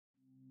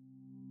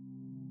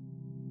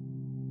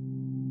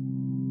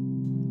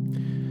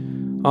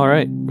All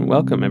right,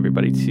 welcome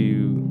everybody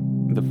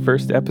to the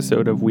first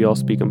episode of We All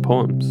Speak in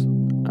Poems.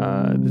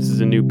 This is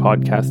a new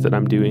podcast that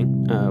I'm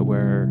doing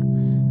where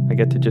I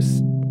get to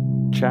just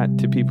chat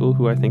to people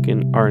who I think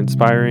are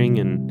inspiring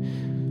and,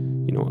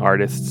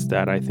 artists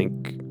that I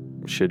think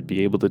should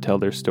be able to tell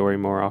their story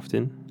more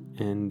often.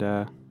 And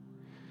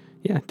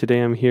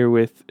today I'm here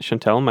with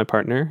Chantel, my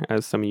partner.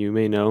 As some of you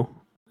may know,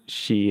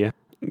 she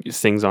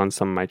sings on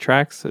some of my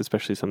tracks,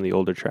 especially some of the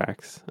older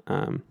tracks.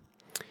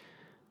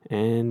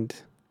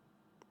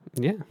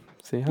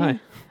 Say hi. Yeah.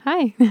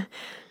 Hi.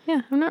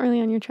 Yeah, I'm not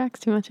really on your tracks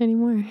too much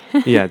anymore.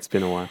 Yeah, it's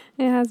been a while.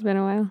 It has been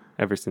a while.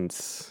 Ever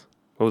since,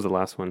 what was the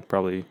last one?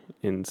 Probably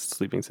in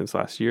Sleeping Since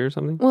Last Year or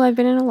something? Well, I've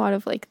been in a lot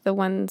of the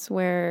ones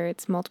where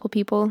it's multiple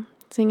people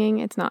singing.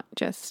 It's not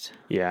just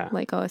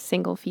a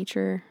single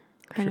feature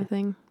kind of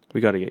thing.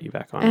 We got to get you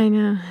back on. I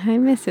know. I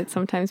miss it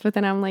sometimes, but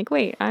then I'm like,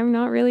 wait, I'm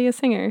not really a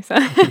singer. So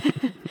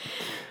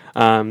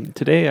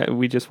Today,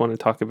 we just want to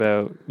talk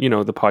about,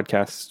 the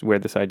podcast, where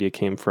this idea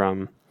came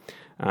from.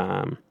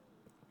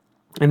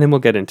 And then we'll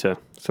get into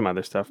some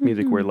other stuff,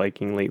 music we're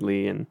liking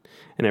lately and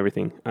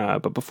everything.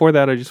 But before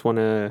that, I just want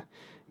to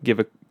give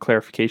a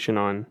clarification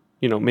on,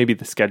 maybe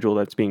the schedule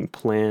that's being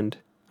planned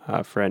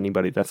for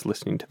anybody that's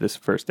listening to this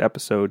first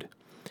episode.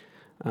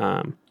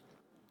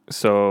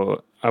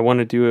 So I want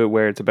to do it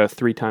where it's about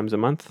 3 times a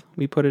month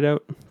we put it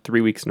out.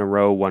 3 weeks in a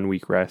row, 1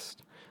 week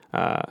rest.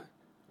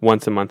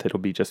 Once a month, it'll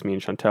be just me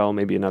and Chantel,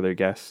 maybe another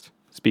guest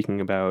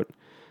speaking about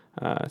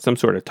some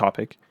sort of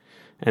topic.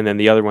 And then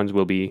the other ones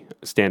will be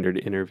a standard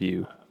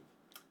interview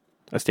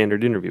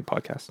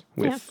podcast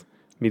with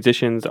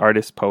musicians,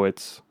 artists,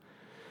 poets,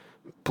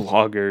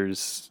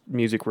 bloggers,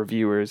 music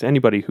reviewers,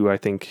 anybody who I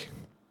think,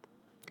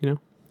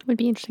 would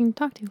be interesting to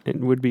talk to. It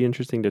would be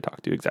interesting to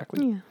talk to,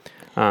 exactly.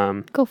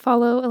 Yeah. Go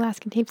follow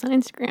Alaskan Tapes on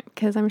Instagram,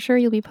 because I'm sure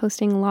you'll be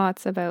posting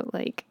lots about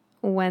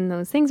when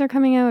those things are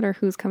coming out or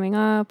who's coming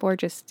up, or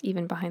just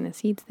even behind the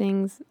scenes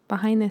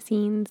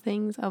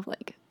things of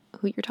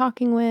who you're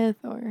talking with,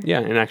 or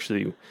and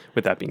actually,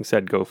 with that being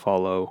said, go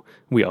follow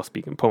We All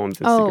Speak in Poems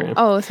Instagram.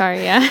 Oh,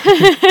 sorry, yeah.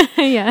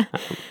 Yeah,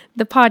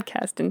 the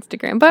podcast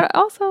Instagram, but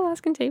also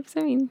Alaskan Tapes.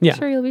 I mean,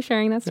 sure you'll be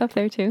sharing that stuff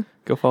there too.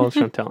 Go follow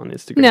Chantel on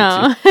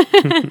Instagram.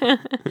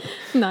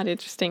 No, not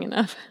interesting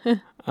enough.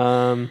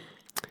 And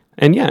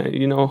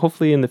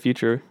hopefully in the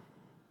future,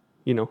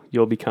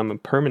 you'll become a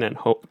permanent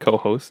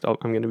co-host. I'm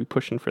going to be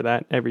pushing for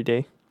that every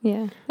day.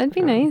 Yeah, that'd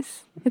be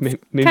nice. It's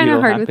maybe kind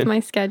of hard happen with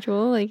my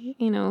schedule.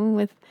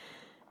 With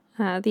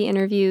the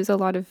interviews, a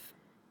lot of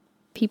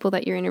people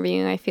that you're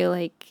interviewing, I feel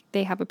like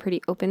they have a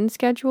pretty open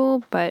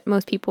schedule, but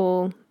most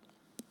people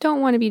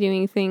don't want to be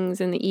doing things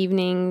in the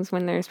evenings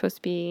when they're supposed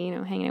to be,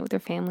 hanging out with their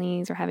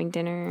families or having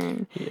dinner.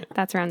 And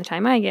that's around the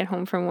time I get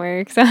home from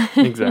work. So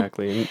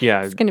exactly.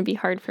 Yeah. It's going to be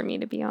hard for me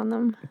to be on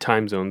them.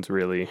 Time zones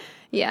really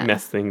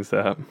mess things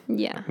up.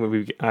 Yeah.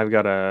 I've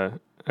got a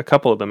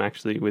couple of them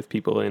actually with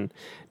people in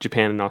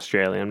Japan and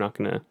Australia. I'm not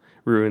going to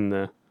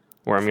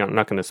I'm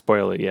not going to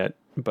spoil it yet,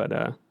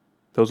 but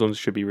those ones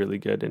should be really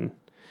good, and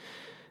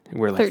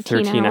we're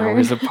 13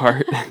 hours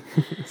apart.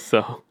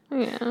 So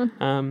yeah.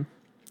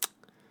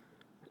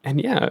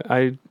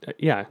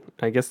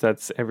 I guess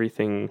that's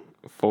everything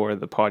for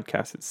the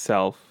podcast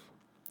itself.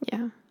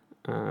 Yeah.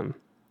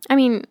 I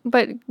mean,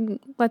 but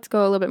let's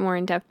go a little bit more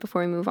in depth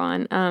before we move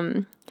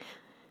on.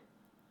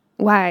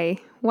 Why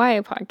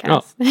a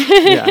podcast?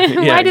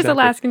 Oh, Why does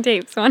Alaskan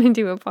Tapes want to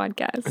do a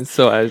podcast?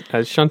 So as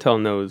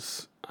Chantel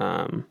knows,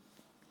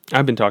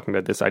 I've been talking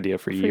about this idea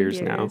for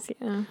years now.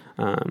 Yeah.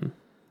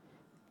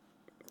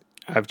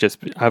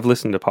 I've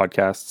listened to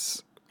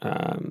podcasts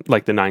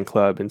like the 9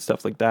 Club and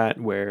stuff like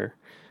that, where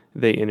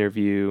they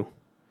interview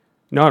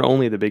not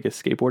only the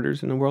biggest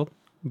skateboarders in the world,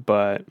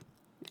 but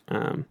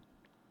some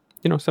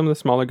of the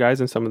smaller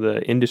guys and some of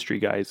the industry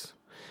guys.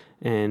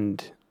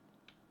 And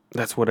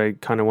that's what I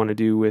kind of want to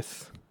do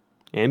with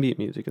ambient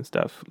music and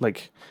stuff.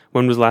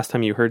 When was the last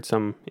time you heard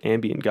some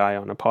ambient guy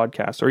on a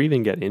podcast, or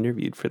even get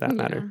interviewed for that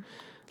matter?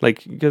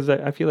 Because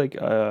I feel like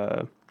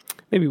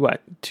maybe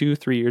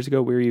 2-3 years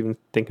ago, we were even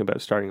thinking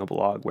about starting a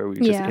blog where we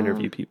would just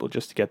interview people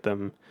just to get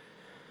them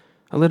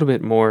a little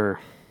bit more,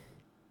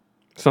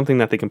 something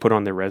that they can put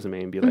on their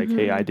resume and be like,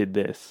 hey, I did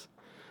this.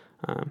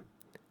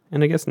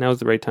 And I guess now's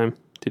the right time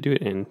to do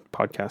it, in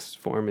podcast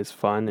form is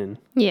fun. And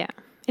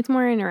it's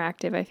more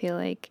interactive, I feel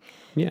like.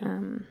 Yeah.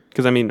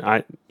 Because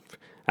I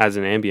as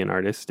an ambient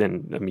artist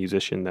and a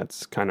musician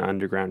that's kind of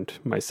underground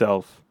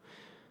myself,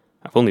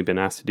 I've only been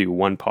asked to do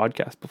one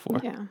podcast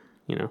before. Yeah.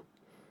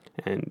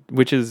 And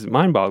which is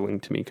mind-boggling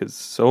to me, because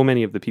so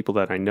many of the people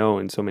that I know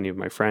and so many of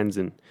my friends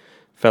and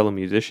fellow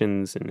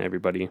musicians and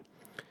everybody,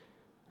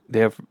 they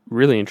have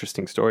really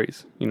interesting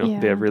stories.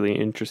 They have really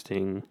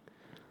interesting,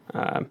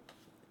 the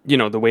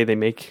way they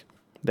make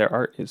their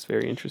art is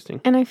very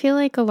interesting. And I feel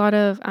like a lot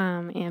of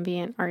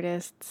ambient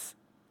artists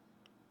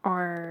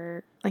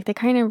are they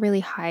kind of really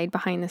hide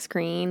behind the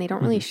screen. They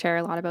don't really share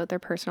a lot about their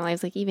personal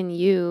lives. Even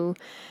you,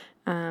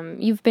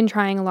 you've been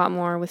trying a lot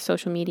more with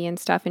social media and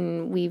stuff,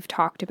 and we've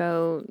talked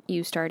about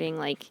you starting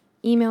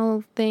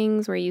email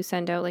things where you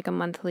send out like a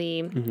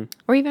monthly, Mm-hmm.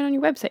 or even on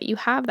your website, you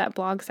have that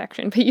blog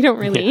section, but you don't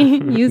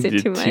really use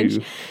it too much.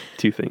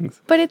 Two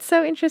things. But it's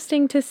so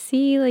interesting to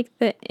see like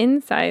the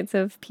insides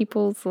of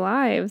people's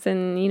lives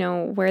and, you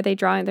know, where they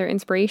draw their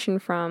inspiration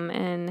from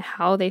and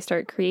how they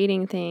start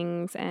creating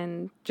things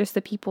and just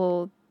the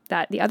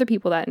other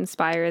people that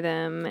inspire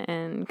them.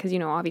 And because, you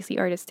know, obviously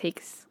artists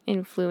takes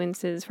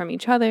influences from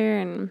each other,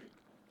 and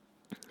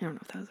I don't know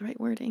if that was the right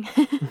wording,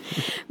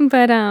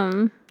 but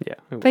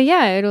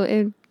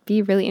it'd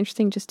be really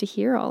interesting just to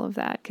hear all of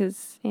that,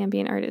 because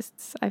ambient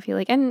artists, I feel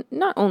like, and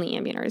not only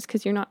ambient artists,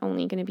 because you're not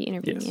only going to be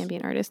interviewing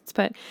ambient artists,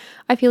 but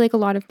I feel like a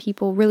lot of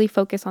people really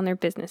focus on their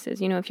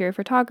businesses. You know, if you're a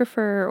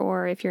photographer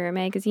or if you're a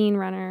magazine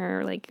runner,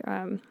 or like,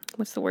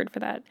 what's the word for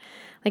that?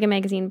 Like a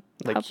magazine,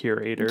 like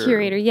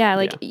curator. Yeah.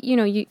 Like, you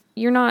know,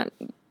 you're not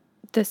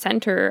the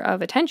center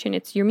of attention.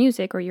 It's your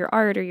music or your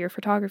art or your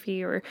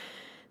photography or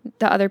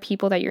the other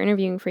people that you're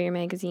interviewing for your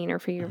magazine or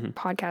for your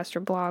podcast or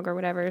blog or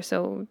whatever.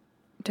 So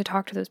to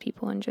talk to those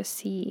people and just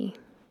see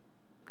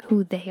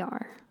who they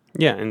are.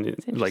 Yeah, and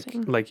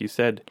like you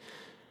said,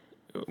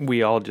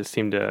 we all just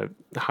seem to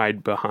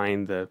hide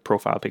behind the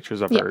profile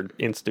pictures of our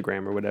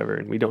Instagram or whatever,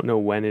 and we don't know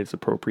when it's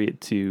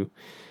appropriate to,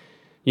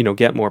 you know,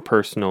 get more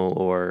personal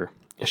or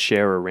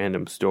share a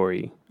random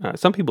story.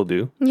 Some people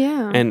do.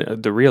 Yeah. And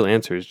the real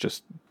answer is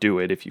just do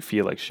it if you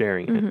feel like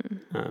sharing it.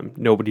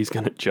 Nobody's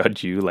going to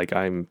judge you like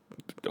I'm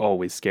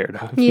always scared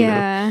of.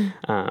 Yeah. You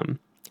know?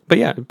 But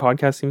yeah,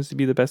 podcast seems to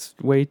be the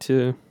best way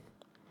to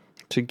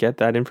get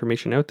that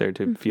information out there,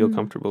 to feel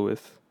comfortable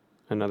with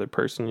another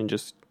person and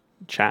just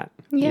chat.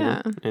 Yeah.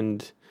 You know?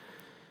 And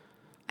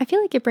I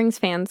feel like it brings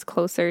fans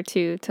closer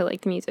to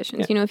like the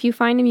musicians. You know, if you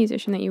find a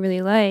musician that you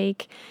really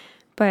like,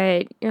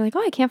 but you're like,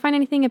 oh, I can't find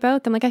anything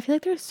about them. Like, I feel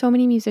like there's so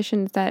many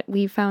musicians that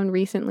we've found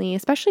recently,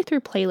 especially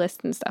through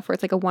playlists and stuff, where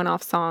it's like a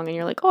one-off song and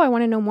you're like, oh, I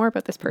want to know more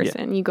about this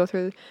person. Yeah. You go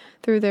through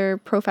their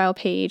profile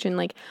page, and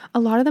like a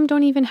lot of them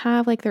don't even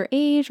have like their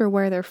age or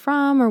where they're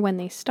from or when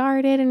they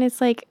started. And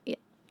it's like,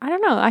 I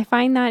don't know. I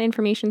find that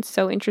information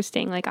so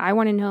interesting. Like, I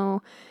want to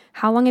know,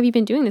 how long have you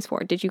been doing this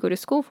for? Did you go to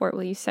school for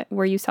it?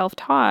 Were you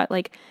self-taught?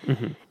 Like,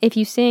 if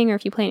you sing or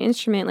if you play an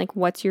instrument, like,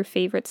 what's your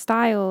favorite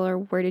style or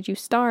where did you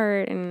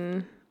start?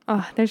 And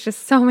there's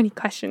just so many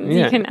questions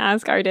you can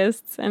ask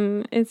artists,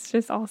 and it's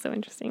just all so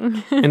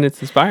interesting. And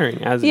it's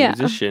inspiring as a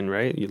musician,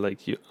 right?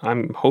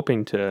 I'm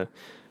hoping to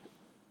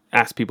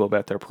ask people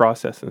about their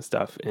process and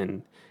stuff,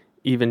 and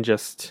even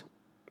just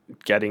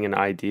getting an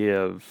idea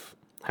of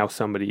how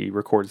somebody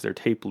records their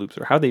tape loops,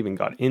 or how they even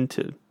got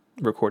into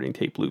recording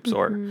tape loops,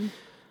 or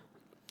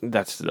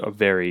that's a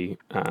very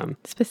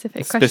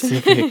specific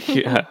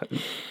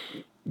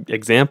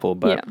example,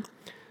 but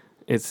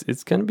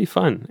it's going to be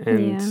fun.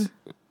 And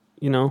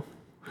you know,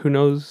 who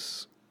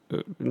knows,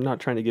 I'm not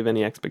trying to give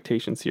any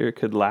expectations here. It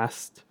could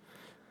last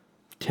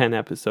 10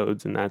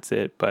 episodes and that's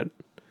it. But,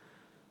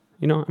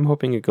 you know, I'm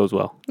hoping it goes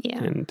well. Yeah.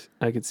 And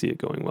I could see it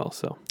going well.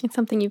 So it's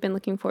something you've been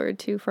looking forward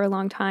to for a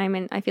long time.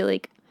 And I feel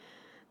like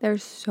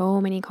there's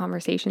so many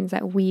conversations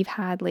that we've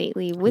had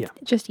lately with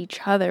just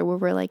each other where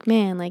we're like,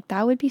 man, like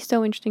that would be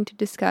so interesting to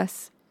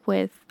discuss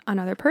with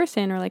another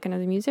person, or like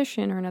another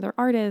musician or another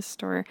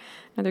artist or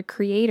another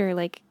creator,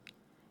 like,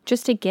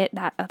 just to get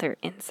that other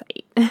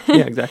insight.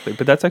 Yeah, exactly.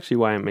 But that's actually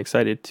why I'm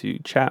excited to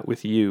chat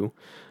with you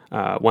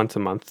once a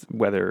month,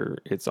 whether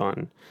it's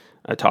on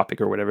a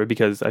topic or whatever,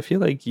 because I feel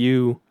like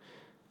you,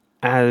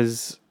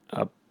 as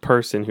a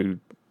person who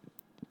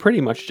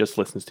pretty much just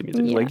listens to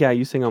music, like,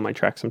 you sing on my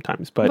track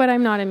sometimes, but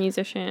I'm not a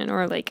musician,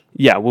 or like...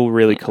 Yeah, we'll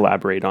really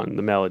collaborate on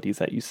the melodies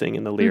that you sing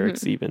and the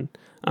lyrics even.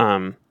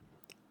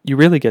 You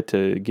really get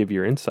to give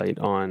your insight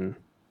on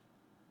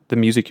the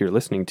music you're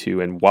listening to,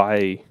 and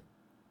why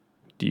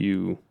do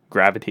you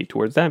gravitate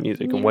towards that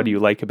music, and what do you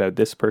like about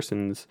this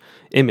person's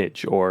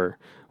image, or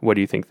what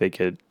do you think they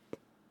could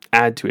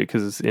add to it?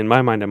 Because in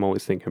my mind, I'm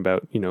always thinking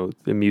about, you know,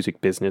 the music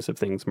business of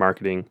things,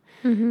 marketing,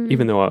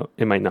 even though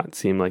it might not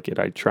seem like it.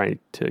 I try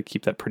to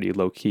keep that pretty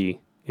low key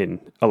in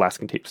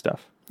Alaskan Tape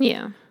stuff.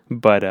 Yeah.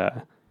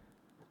 But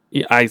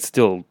I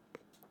still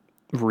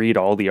read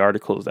all the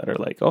articles that are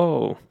like,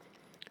 oh,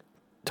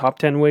 top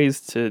 10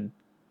 ways to,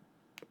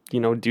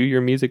 you know, do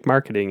your music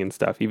marketing and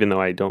stuff, even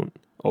though I don't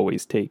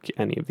always take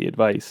any of the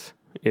advice.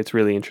 It's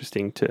really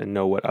interesting to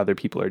know what other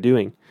people are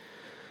doing.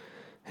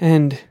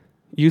 And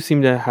you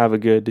seem to have a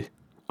good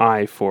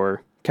eye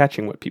for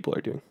catching what people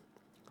are doing.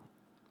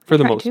 For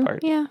the most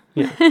part. Yeah.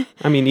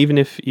 I mean, even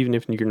if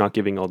you're not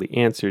giving all the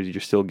answers, you're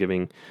still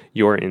giving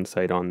your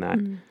insight on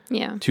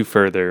that. To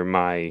further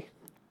my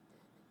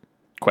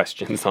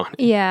questions on it.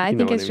 Yeah, I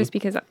think it's just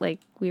because, like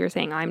we were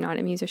saying, I'm not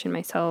a musician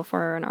myself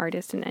or an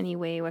artist in any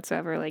way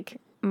whatsoever. Like,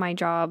 my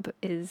job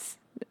is...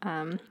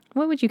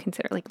 what would you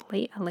consider, like,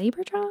 a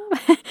labor job?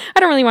 I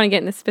don't really want to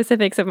get into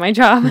specifics of my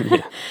job.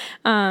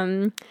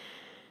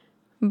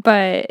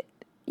 But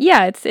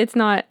yeah, it's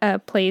not a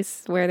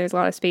place where there's a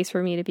lot of space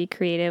for me to be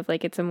creative.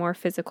 Like, it's a more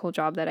physical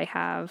job that I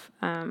have.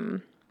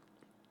 And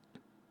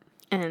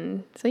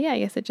so, yeah, I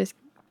guess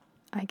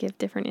I give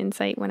different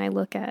insight when I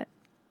look at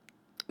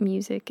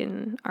music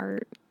and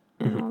art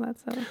and all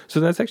that. So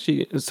that's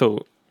actually,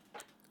 so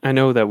I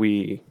know that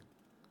we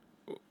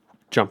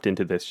jumped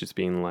into this just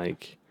being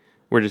like,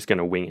 we're just going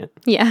to wing it.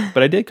 Yeah.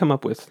 But I did come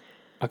up with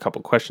a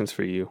couple questions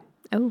for you.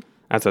 Oh.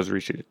 As I was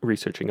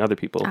researching other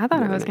people. I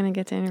thought I was going to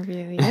get to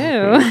interview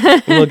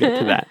you. We'll get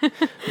to that.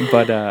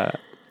 But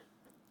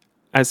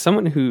as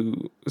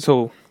someone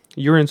so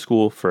you're in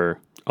school for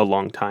a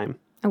long time.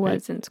 I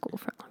was in school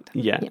for a long time.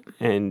 Yeah.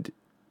 And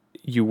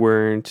you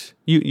weren't,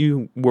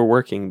 you were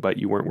working, but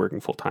you weren't working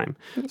full time.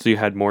 Yeah. So you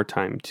had more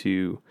time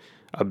to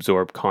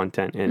absorb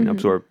content and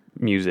absorb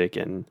music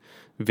and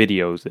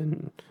videos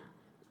and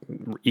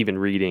even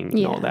reading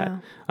and all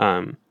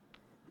that.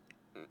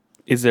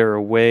 Is there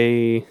a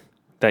way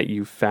that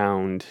you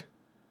found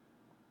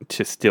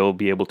to still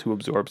be able to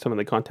absorb some of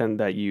the content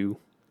that you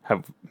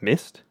have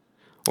missed?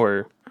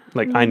 Or,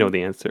 like, I know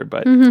the answer,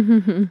 but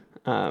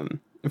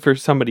for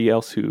somebody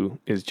else who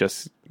is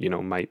just,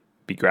 might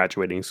be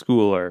graduating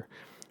school or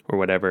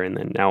whatever, and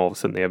then now all of a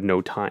sudden they have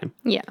no time.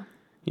 Yeah.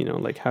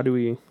 Like, how do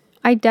we...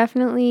 I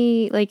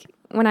definitely, like,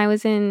 when I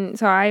was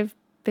so I've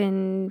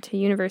been to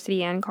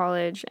university and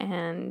college,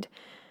 and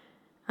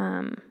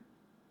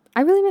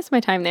I really miss my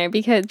time there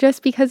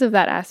because of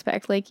that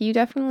aspect. Like, you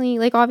definitely,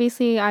 like,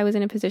 obviously I was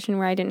in a position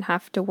where I didn't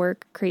have to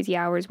work crazy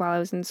hours while I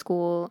was in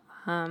school.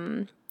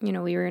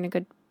 We were in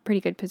a pretty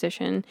good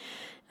position.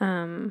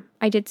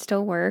 I did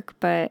still work,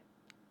 but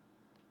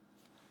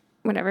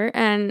whatever.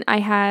 And I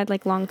had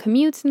like long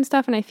commutes and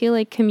stuff. And I feel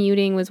like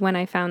commuting was when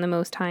I found the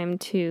most time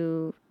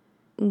to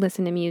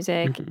listen to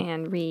music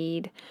and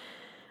read.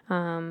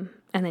 And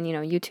then,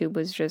 YouTube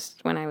was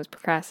just when I was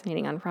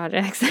procrastinating on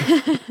projects.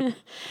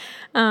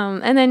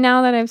 And then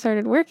now that I've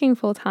started working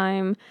full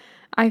time,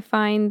 I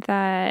find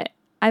that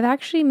I've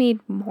actually made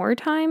more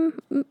time,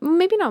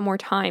 maybe not more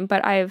time,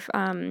 but I've,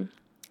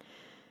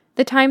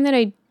 the time that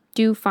I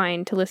do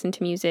find to listen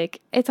to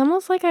music, it's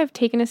almost like I've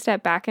taken a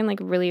step back and like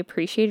really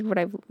appreciated what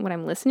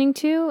I'm listening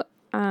to.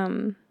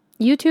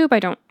 YouTube, I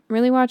don't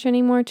really watch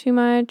anymore too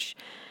much.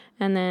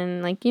 And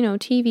then like,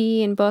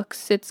 TV and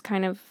books, it's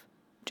kind of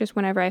just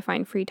whenever I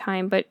find free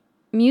time. But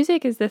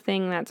music is the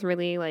thing that's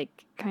really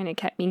like kind of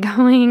kept me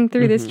going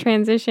through this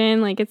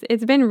transition. Like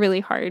it's been really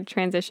hard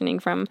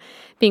transitioning from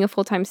being a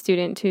full-time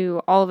student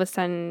to all of a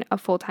sudden a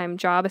full-time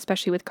job,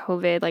 especially with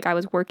COVID. Like I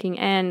was working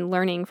and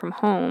learning from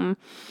home.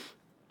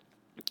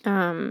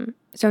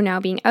 So now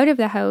being out of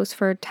the house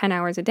for 10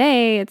 hours a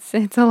day, it's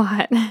a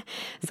lot.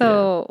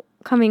 So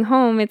coming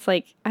home, it's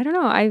like, I don't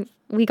know,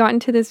 we got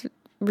into this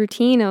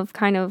routine of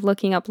kind of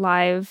looking up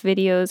live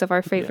videos of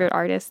our favorite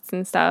artists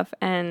and stuff.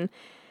 And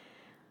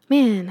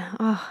man,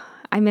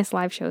 I miss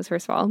live shows,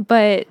 first of all.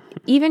 But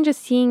even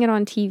just seeing it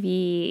on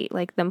TV,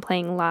 like them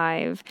playing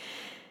live,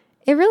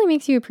 it really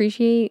makes you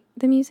appreciate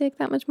the music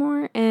that much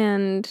more.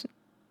 And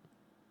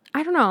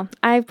I don't know.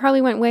 I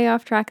probably went way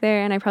off track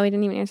there, and I probably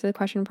didn't even answer the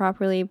question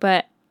properly.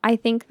 But I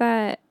think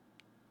that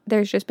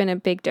there's just been a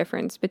big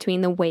difference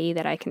between the way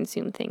that I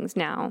consume things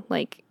now.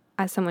 Like,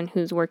 as someone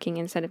who's working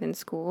instead of in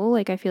school,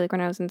 like I feel like when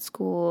I was in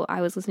school,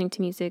 I was listening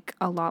to music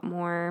a lot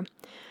more.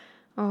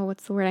 Oh,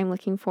 what's the word I'm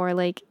looking for?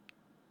 Like,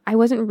 I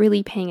wasn't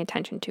really paying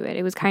attention to it.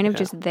 It was kind of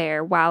just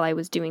there while I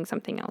was doing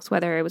something else,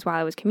 whether it was while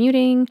I was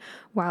commuting,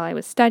 while I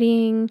was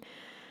studying,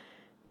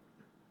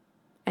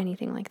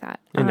 anything like that.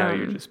 And now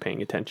you're just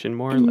paying attention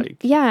more,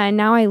 and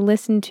now I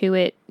listen to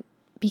it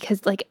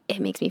because like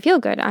it makes me feel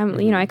good.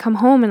 I come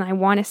home and I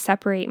want to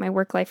separate my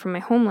work life from my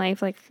home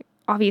life. Like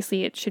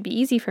obviously it should be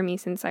easy for me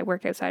since I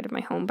work outside of my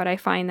home, but I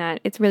find that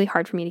it's really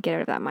hard for me to get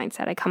out of that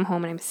mindset. I come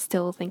home and I'm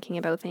still thinking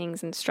about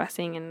things and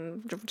stressing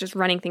and just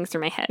running things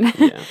through my head.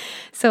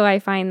 So I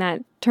find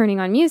that turning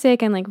on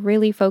music and like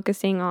really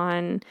focusing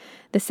on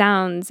the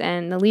sounds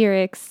and the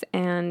lyrics,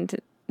 and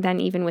then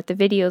even with the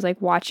videos,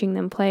 like watching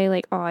them play,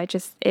 like,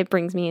 it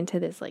brings me into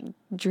this like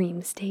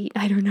dream state.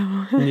 I don't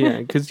know. Yeah,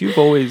 because you've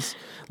always,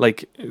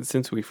 like,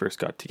 since we first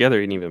got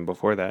together and even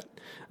before that,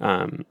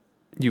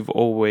 you've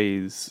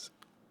always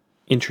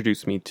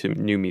introduced me to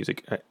new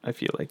music. I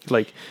feel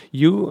like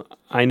you,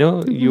 I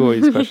know you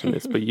always question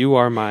this, but you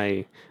are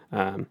my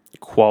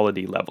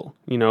quality level.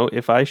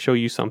 If I show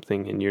you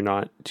something and you're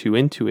not too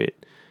into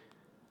it,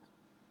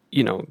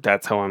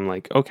 that's how I'm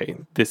like, okay,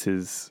 this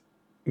is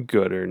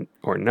good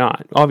or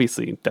not.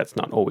 Obviously, that's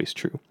not always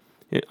true.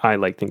 I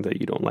like things that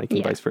you don't like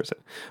and vice versa.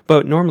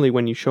 But normally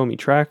when you show me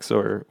tracks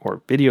or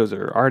videos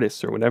or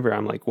artists or whatever,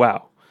 I'm like,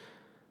 wow,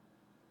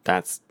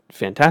 that's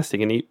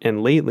fantastic.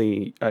 And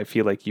lately, I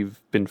feel like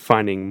you've been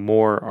finding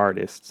more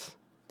artists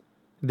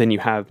than you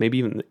have maybe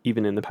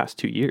even in the past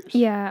 2 years.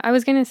 Yeah, I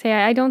was going to say,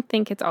 I don't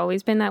think it's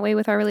always been that way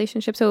with our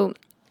relationship. So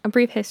a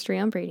brief history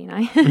on Brady and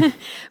I.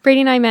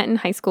 Brady and I met in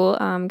high school,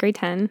 grade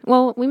 10.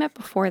 Well, we met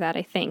before that,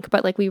 I think.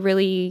 But like we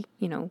really,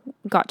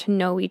 got to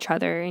know each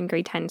other in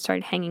grade 10,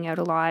 started hanging out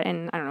a lot.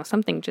 And I don't know,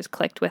 something just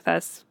clicked with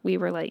us. We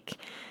were like,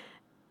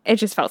 it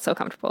just felt so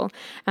comfortable.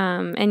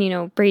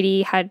 And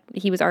Brady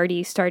he was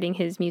already starting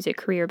his music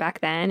career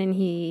back then. And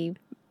he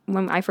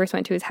when I first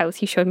went to his house,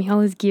 he showed me all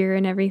his gear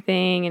and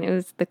everything, and it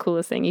was the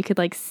coolest thing. You could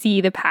like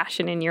see the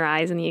passion in your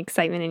eyes and the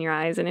excitement in your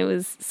eyes, and it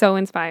was so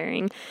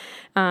inspiring.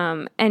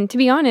 And to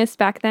be honest,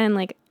 back then,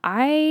 like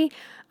I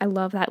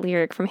love that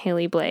lyric from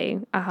Haley Blay.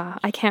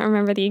 I can't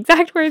remember the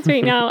exact words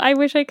right now. I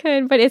wish I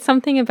could, but it's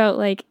something about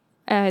like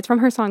it's from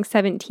her song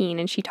 17,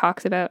 and she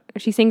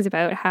sings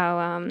about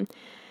how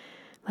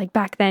like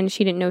back then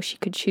she didn't know she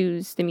could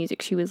choose the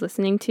music she was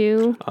listening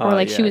to, or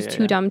like she was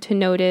too dumb to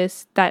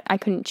notice that I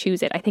couldn't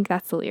choose it. I think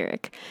that's the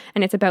lyric,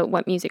 and it's about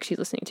what music she's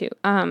listening to.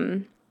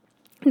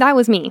 That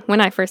was me when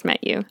I first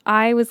met you.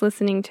 I was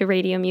listening to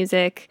radio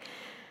music.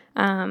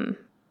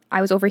 I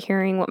was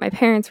overhearing what my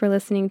parents were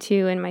listening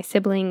to and my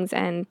siblings,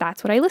 and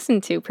that's what I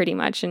listened to pretty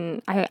much.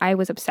 And I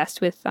was obsessed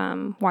with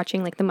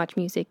watching like the Much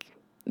Music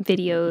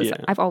videos. Yeah.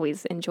 I've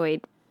always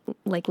enjoyed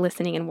like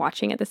listening and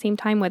watching at the same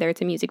time, whether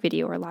it's a music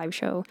video or a live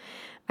show.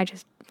 I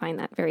just find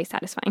that very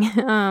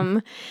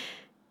satisfying.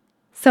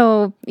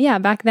 So yeah,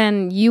 back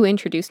then you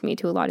introduced me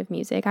to a lot of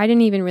music. I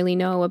didn't even really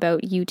know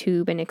about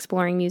YouTube and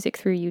exploring music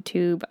through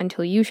YouTube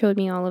until you showed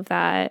me all of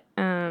that.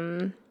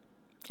 And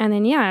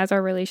then, yeah, as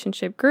our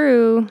relationship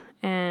grew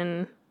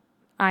and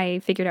I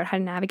figured out how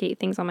to navigate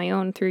things on my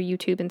own through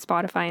YouTube and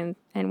Spotify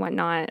and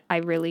whatnot, I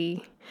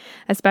really,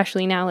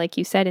 especially now, like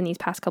you said, in these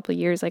past couple of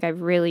years, like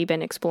I've really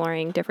been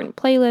exploring different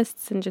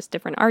playlists and just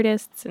different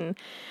artists. And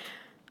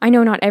I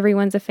know not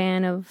everyone's a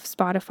fan of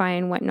Spotify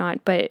and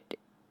whatnot, but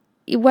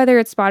whether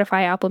it's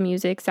Spotify, Apple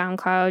Music,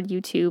 SoundCloud,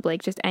 YouTube,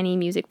 like just any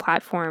music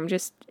platform,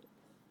 just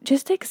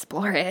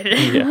explore it.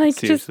 Yeah, like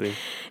seriously. just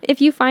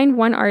if you find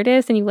one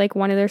artist and you like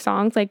one of their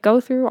songs, like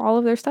go through all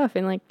of their stuff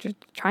and like just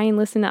try and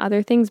listen to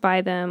other things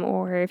by them.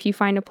 Or if you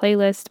find a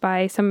playlist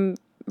by some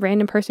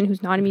random person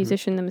who's not a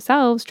musician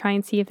themselves, try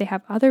and see if they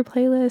have other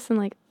playlists, and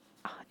like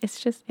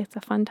it's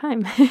a fun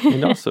time.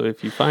 And also,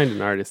 if you find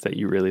an artist that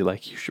you really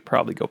like, you should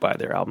probably go buy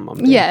their album on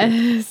Bandcamp.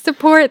 Yeah,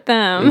 support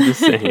them. I'm just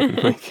saying,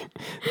 like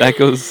that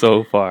goes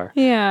so far.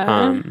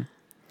 Yeah.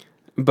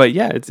 But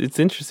yeah, it's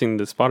interesting,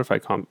 the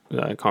Spotify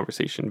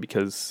conversation,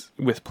 because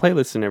with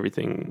playlists and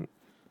everything,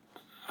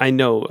 I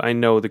know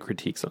the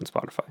critiques on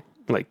Spotify,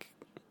 like,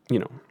 you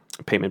know,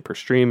 payment per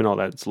stream and all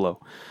that, it's low.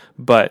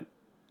 But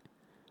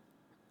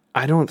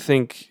I don't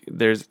think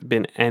there's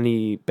been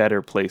any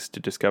better place to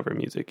discover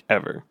music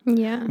ever.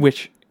 Yeah.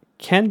 Which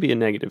can be a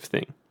negative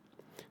thing.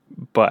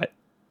 But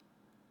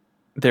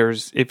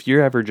if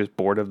you're ever just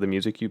bored of the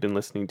music you've been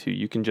listening to,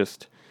 you can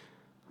just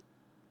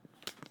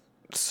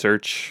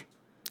search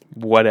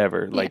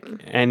whatever, like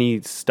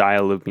any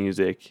style of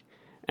music,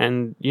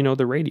 and you know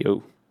the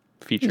radio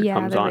feature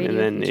comes on, and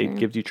then it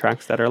gives you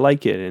tracks that are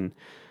like it. And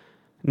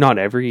not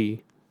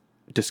every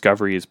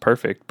discovery is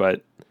perfect,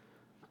 but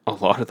a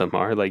lot of them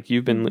are. Like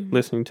you've been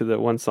listening to the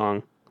one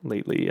song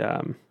lately,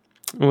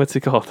 what's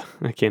it called?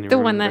 I can't even remember. The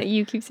one that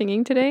you keep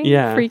singing today?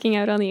 Yeah. Freaking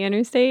Out on the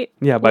Interstate?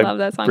 Yeah, I love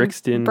that song.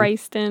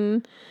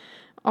 Brixton.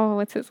 Oh,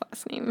 what's his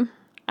last name?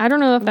 I don't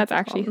know if that's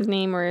actually his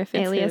name or if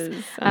it's Alias.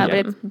 his. But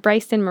it's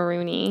Bryston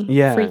Maroney.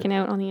 Yeah. Freaking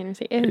Out on the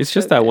Interstate. It's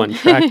just that one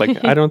track.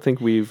 Like, I don't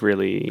think we've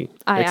really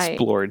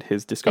explored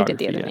his discography I did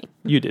the other yet. night.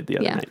 You did the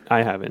other night.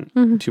 I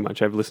haven't too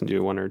much. I've listened to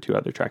one or two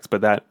other tracks, but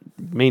that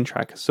main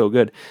track is so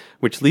good,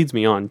 which leads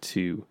me on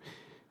to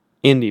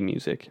indie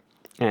music.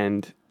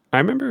 And I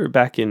remember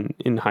back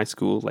in high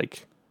school,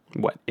 like,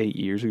 8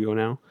 years ago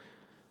now,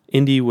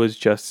 indie was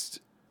just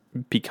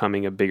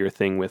becoming a bigger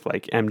thing with,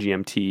 like,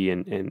 MGMT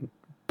and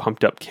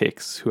Pumped Up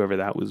Kicks, whoever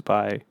that was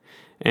by.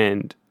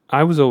 And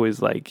I was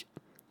always like,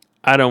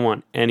 I don't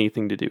want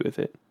anything to do with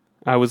it.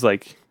 I was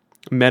like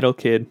metal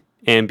kid,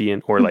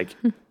 ambient, or like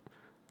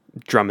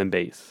drum and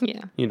bass.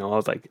 Yeah. You know, I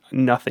was like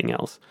nothing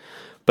else.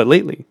 But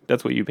lately,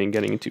 that's what you've been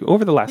getting into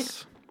over the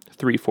last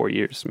 3-4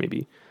 years,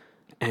 maybe.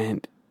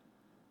 And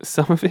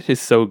some of it is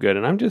so good.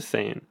 And I'm just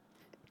saying,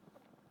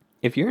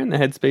 if you're in the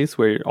headspace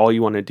where all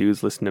you want to do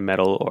is listen to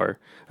metal or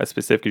a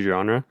specific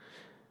genre,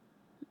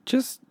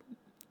 just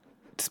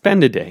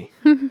spend a day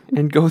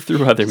and go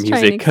through other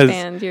music, because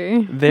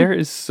there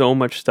is so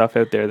much stuff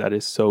out there that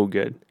is so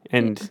good,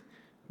 and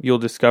you'll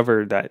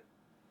discover that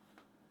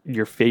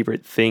your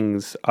favorite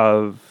things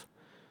of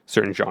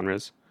certain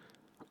genres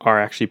are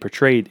actually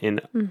portrayed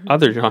in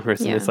other genres.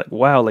 And it's like,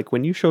 wow, like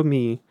when you showed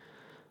me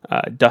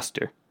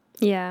Duster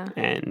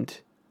and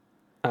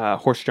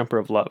Horse Jumper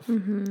of Love,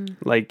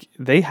 like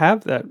they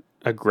have that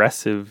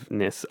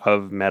aggressiveness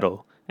of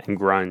metal and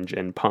grunge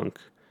and punk,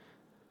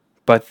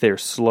 but they're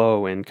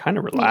slow and kind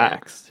of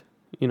relaxed.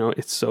 You know,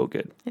 it's so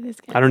good. It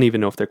is good. I don't even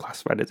know if they're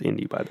classified as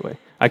indie, by the way.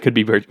 I could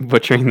be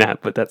butchering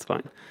that, but that's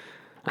fine.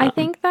 I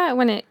think that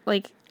when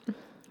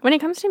it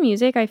comes to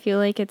music, I feel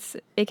like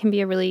it can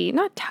be a really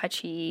not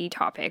touchy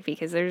topic,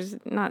 because there's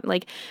not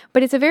like,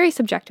 but it's a very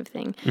subjective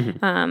thing.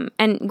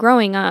 And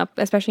growing up,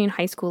 especially in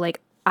high school, like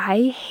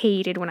I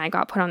hated when I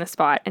got put on the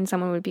spot and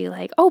someone would be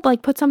like, "Oh,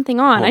 like put something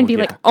on." I'd be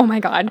like, "Oh my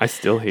God." I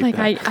still hate that.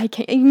 Like I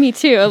can't, me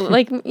too.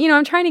 Like, you know,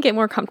 I'm trying to get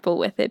more comfortable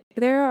with it.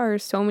 There are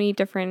so many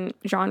different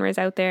genres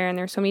out there, and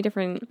there's so many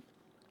different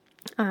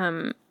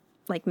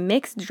like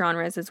mixed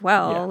genres as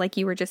well. Yeah. Like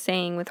you were just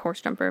saying with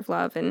Horse Jumper of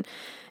Love, and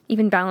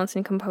even Balance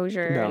and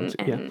Composure,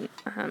 and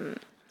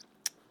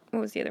what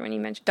was the other one you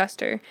mentioned?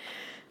 Duster.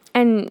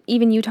 And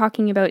even you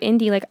talking about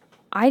indie, like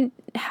I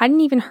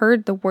hadn't even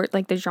heard the word,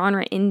 like the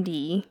genre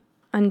indie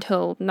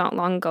until not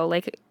long ago.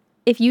 Like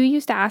if you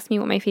used to ask me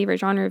what my favorite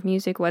genre of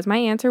music was, my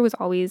answer was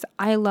always,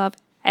 I love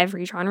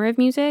every genre of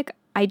music.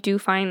 I do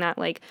find that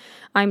like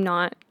I'm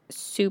not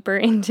super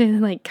into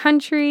like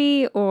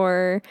country,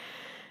 or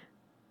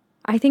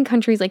I think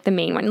country is like the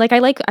main one. Like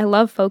I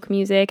love folk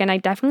music, and I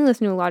definitely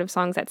listen to a lot of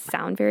songs that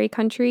sound very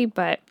country,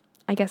 but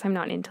I guess I'm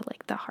not into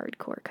like the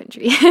hardcore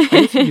country. I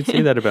guess you could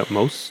say that about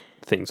most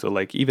things. So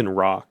like even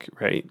rock,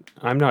 right?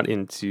 I'm not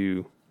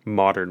into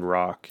modern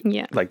rock,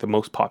 like the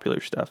most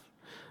popular stuff.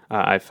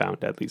 I've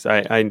found, at least.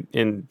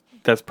 And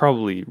that's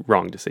probably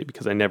wrong to say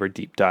because I never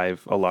deep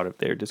dive a lot of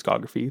their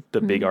discography,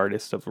 the big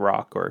artists of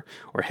rock or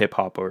hip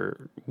hop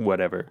or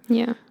whatever.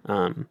 Yeah.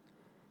 And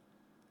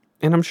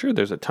I'm sure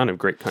there's a ton of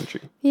great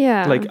country.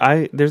 Yeah. Like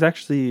there's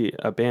actually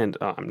a band,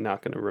 I'm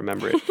not going to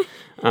remember it,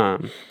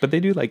 but they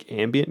do like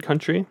ambient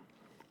country,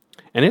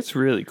 and it's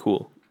really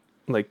cool.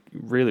 Like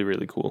really,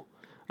 really cool.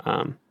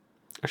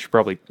 I should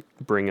probably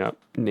bring up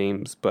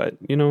names, but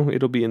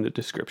it'll be in the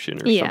description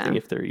or something,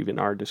 if there even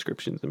are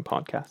descriptions in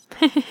podcasts.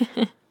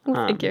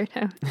 We'll figure it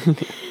out.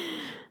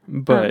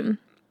 But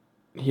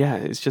yeah,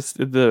 it's just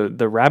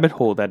the rabbit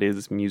hole that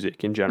is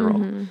music in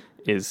general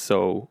is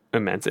so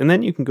immense. And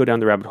then you can go down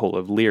the rabbit hole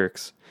of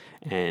lyrics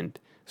and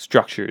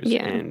structures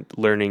and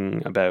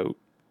learning about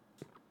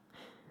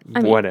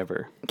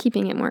whatever.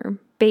 Keeping it more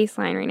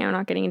baseline right now,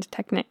 not getting into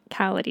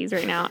technicalities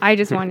right now. I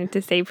just wanted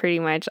to say pretty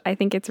much, I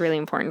think it's really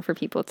important for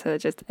people to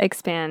just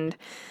expand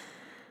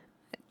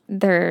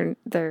their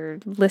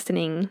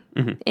listening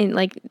in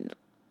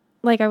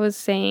like I was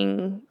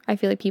saying, I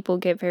feel like people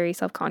get very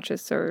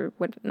self-conscious or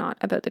whatnot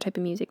about the type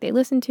of music they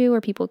listen to,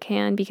 or people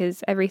can,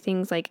 because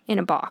everything's like in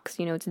a box,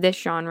 it's this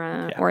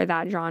genre or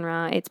that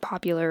genre, it's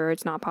popular or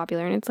it's not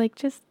popular, and it's like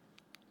just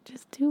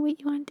do what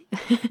you want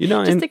to do.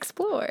 Just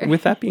explore.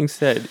 With that being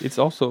said, it's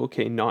also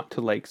okay not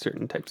to like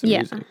certain types of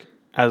music,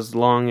 as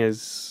long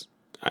as,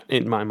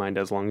 in my mind,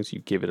 as long as you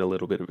give it a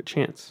little bit of a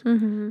chance.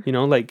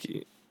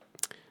 Like,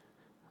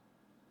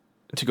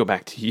 to go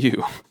back to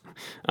you,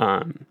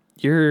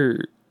 your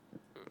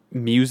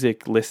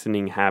music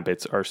listening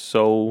habits are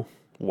so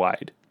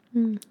wide.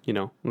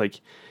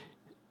 Like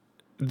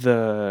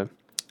the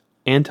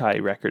Anti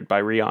record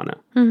by Rihanna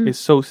is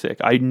so sick.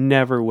 I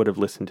never would have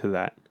listened to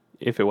that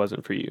if it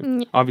wasn't for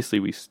you.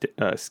 Obviously we skip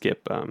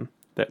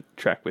that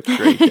track with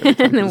Drake every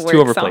time. It's too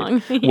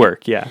overplayed.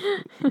 Work, yeah.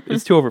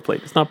 It's too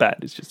overplayed. It's not bad,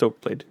 it's just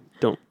overplayed.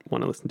 Don't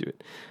want to listen to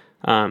it.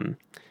 And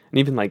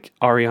even like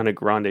Ariana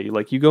Grande,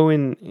 like you go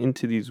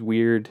into these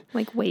weird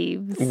like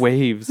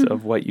waves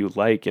of what you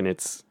like, and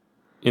it's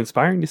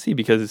inspiring to see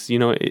because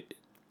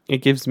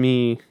it gives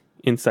me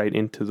insight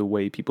into the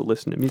way people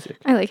listen to music.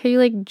 I like how you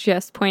like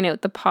just point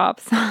out the pop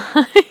song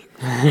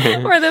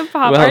or the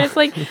pop artists.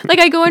 Like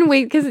I go and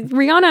wait because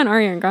Rihanna and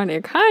Ariana Grande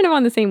are kind of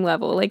on the same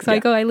level. Like so, I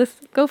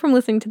go from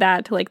listening to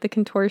that to like the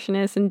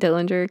Contortionist and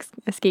Dillinger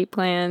Escape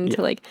Plan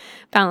to like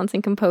Balance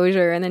and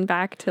Composure, and then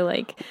back to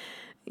like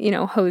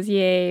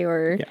Hozier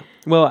or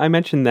Well, I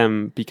mentioned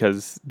them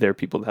because they're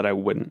people that I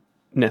wouldn't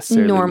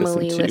necessarily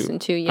normally listen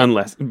to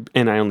unless,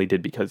 and I only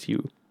did because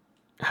you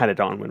had it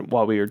on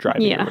while we were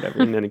driving or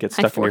whatever, and then it gets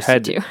stuck in your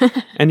head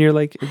and you're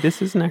like,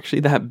 this isn't actually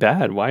that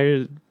bad.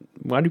 Why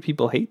do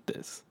people hate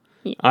this?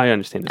 I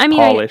understand it's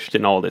polished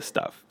and all this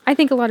stuff. I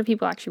think a lot of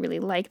people actually really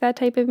like that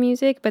type of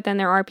music, but then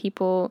there are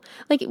people,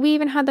 like we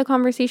even had the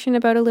conversation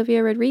about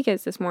Olivia Rodrigo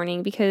this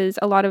morning, because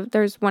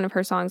there's one of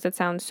her songs that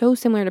sounds so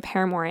similar to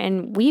Paramore,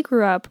 and we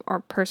grew up,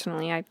 or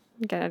personally, I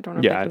don't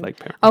know. I like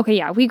Paramore. Okay,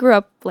 yeah, we grew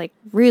up like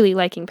really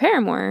liking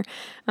Paramore.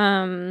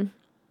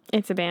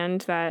 It's a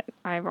band that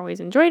I've always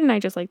enjoyed, and I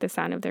just like the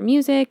sound of their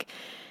music.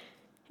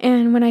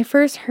 And when I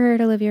first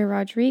heard Olivia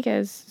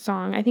Rodrigo's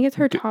song, I think it's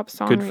her top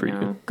song right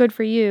now. Good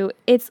For You.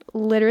 It's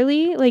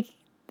literally like,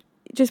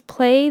 just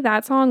play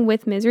that song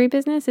with Misery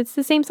Business. It's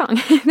the same song.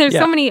 There's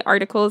so many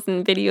articles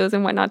and videos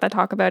and whatnot that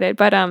talk about it.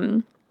 But,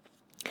 and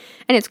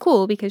it's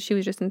cool because she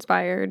was just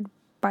inspired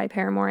by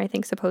Paramore, I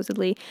think,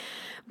 supposedly.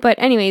 But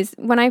anyways,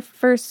 when I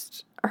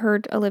first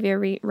heard Olivia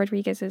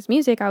Rodrigo's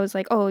music, I was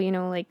like, oh,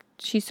 like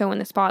she's so in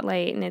the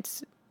spotlight and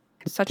it's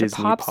such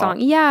Disney a pop song.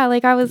 Yeah,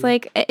 like I was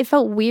like, it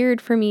felt weird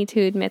for me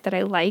to admit that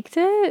I liked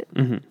it.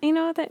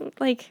 That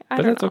like, I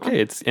don't know. But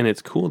that's okay.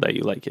 It's cool that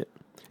you like it.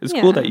 It's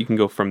cool that you can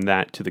go from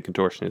that to the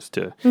Contortionist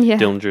to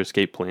Dillinger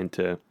Escape Plan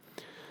to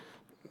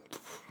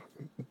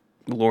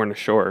Lorna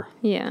Shore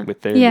with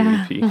their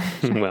EP.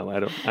 Well, I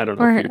don't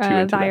know if you're too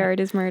into Thy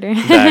Art Is Murder.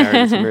 Thy Art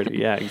Is Murder.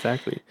 Yeah,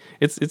 exactly.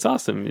 It's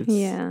awesome.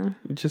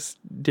 It's just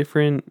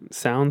different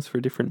sounds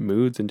for different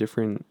moods and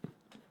different.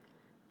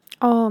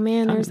 Oh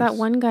man, there's that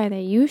one guy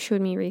that you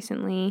showed me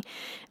recently,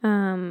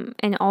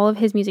 and all of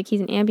his music. He's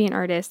an ambient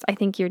artist. I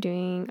think you're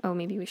doing. Oh,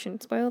 maybe we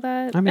shouldn't spoil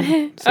that. I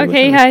mean,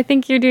 okay, I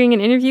think you're doing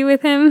an interview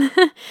with him,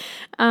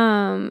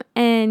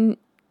 and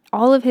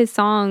all of his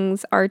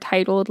songs are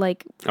titled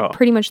like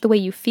pretty much the way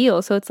you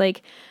feel. So it's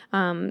like,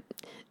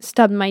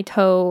 stub my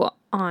toe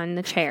on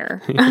the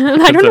chair.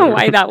 I don't know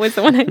why that was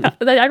the one I thought.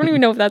 I don't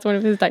even know if that's one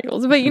of his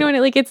titles, but you know what?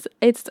 Like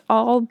it's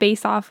all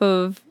based off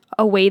of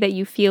a way that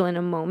you feel in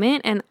a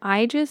moment, and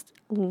I just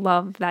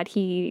love that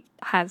he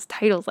has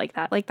titles like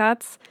that. Like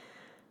that's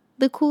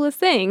the coolest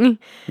thing.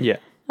 Yeah.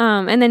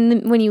 And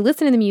then when you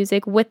listen to the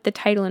music with the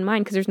title in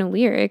mind, because there's no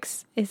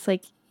lyrics, it's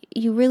like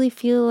you really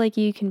feel like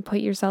you can put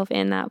yourself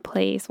in that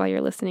place while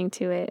you're listening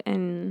to it.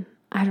 And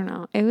I don't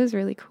know, it was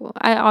really cool.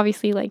 I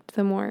obviously liked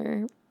the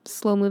more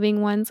slow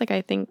moving ones. Like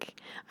I think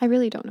I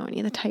really don't know any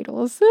of the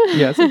titles.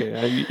 Yeah, it's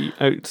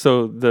okay.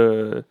 So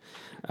the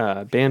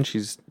band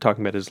she's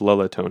talking about is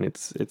Lullatone.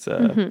 It's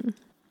a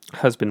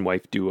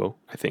husband-wife duo,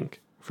 I think,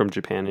 from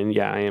Japan. And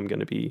yeah, I am going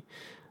to be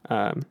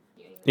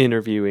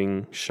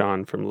interviewing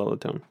Sean from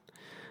Lullatone.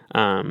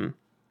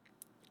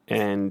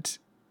 And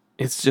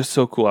it's just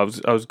so cool. I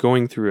was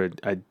going through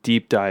a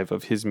deep dive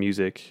of his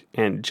music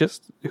and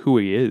just who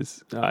he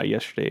is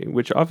yesterday,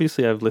 which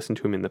obviously I've listened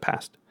to him in the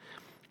past.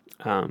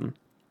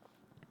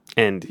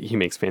 And he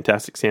makes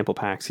fantastic sample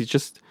packs. He's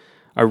just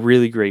a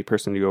really great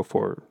person to go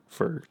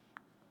for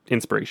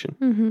inspiration.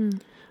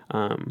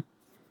 Mm-hmm.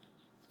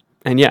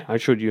 And yeah, I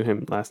showed you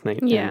him last night.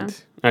 Yeah.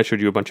 And I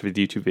showed you a bunch of his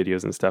YouTube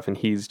videos and stuff. And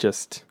he's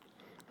just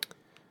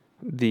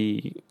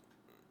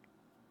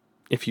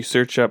if you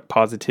search up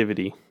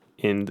positivity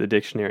in the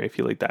dictionary, I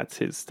feel like that's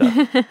his stuff,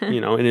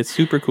 and it's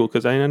super cool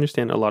because I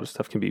understand a lot of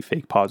stuff can be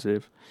fake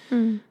positive.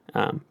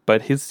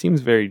 But his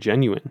seems very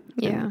genuine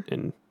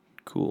and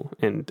cool.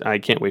 And I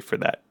can't wait for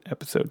that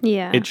episode.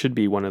 Yeah. It should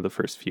be one of the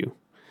first few.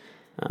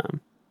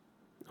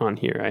 On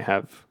here, I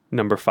have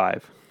number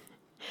 5.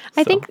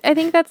 I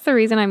think that's the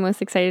reason I'm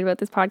most excited about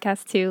this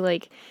podcast too.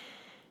 Like,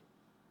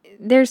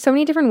 there's so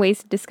many different ways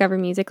to discover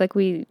music, like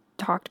we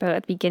talked about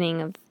at the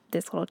beginning of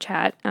this little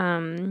chat.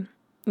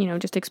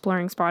 Just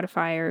exploring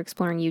Spotify or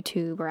exploring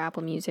YouTube or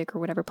Apple Music or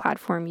whatever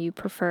platform you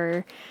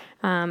prefer,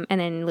 and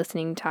then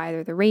listening to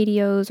either the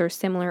radios or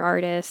similar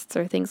artists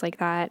or things like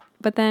that.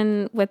 But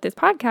then with this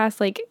podcast,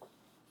 like,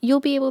 you'll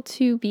be able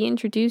to be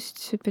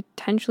introduced to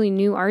potentially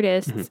new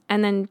artists,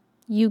 and then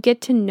you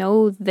get to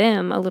know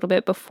them a little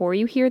bit before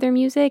you hear their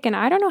music. And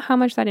I don't know how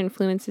much that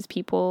influences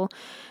people.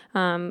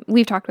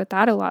 We've talked about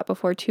that a lot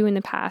before too in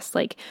the past.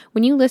 Like,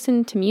 when you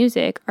listen to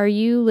music, are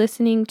you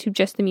listening to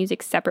just the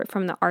music separate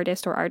from the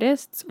artist or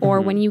artists?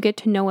 Or when you get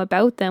to know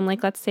about them,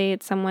 like, let's say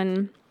it's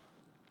someone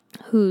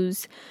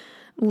who's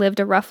lived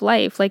a rough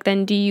life, like,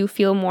 then do you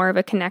feel more of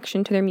a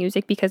connection to their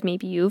music because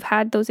maybe you've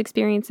had those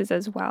experiences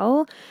as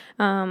well?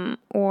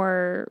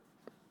 Or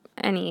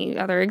any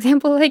other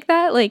example like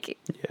that? Like,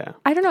 yeah,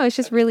 I don't know. It's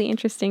just really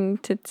interesting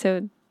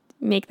to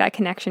make that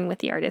connection with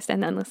the artist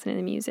and then listen to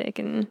the music.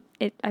 And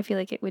I feel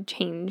like it would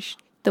change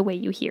the way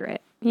you hear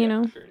it, you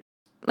know? Sure.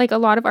 Like, a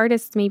lot of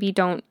artists maybe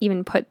don't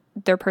even put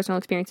their personal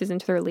experiences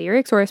into their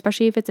lyrics, or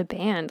especially if it's a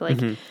band.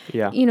 Like,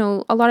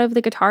 a lot of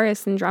the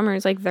guitarists and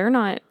drummers, like, they're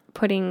not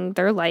putting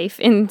their life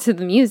into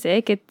the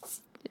music.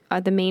 It's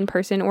the main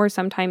person, or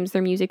sometimes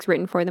their music's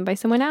written for them by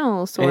someone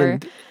else. Or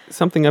and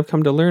something I've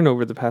come to learn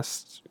over the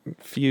past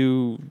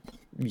few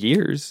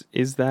years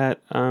is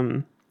that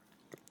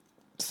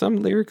some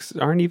lyrics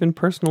aren't even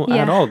personal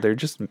at all. They're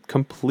just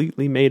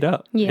completely made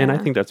up. Yeah. And I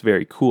think that's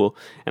very cool.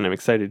 And I'm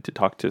excited to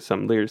talk to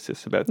some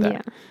lyricists about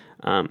that.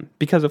 Yeah.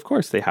 Because of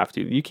course they have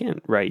to. You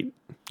can't write,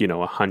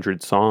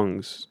 100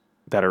 songs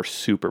that are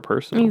super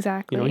personal.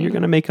 Exactly. You're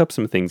going to make up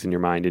some things in your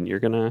mind, and you're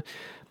going to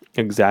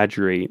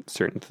exaggerate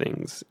certain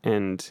things.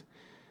 And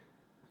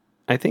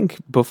I think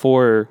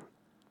before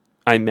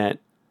I met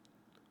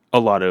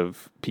a lot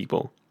of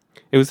people,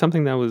 it was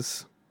something that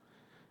was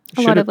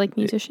a lot of like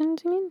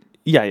musicians, you mean?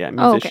 Yeah,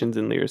 musicians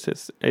and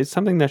lyricists. It's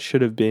something that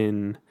should have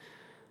been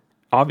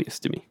obvious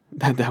to me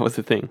that was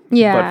the thing.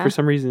 Yeah. But for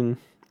some reason,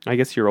 I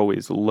guess you're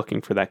always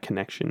looking for that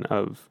connection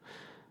of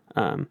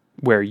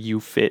where you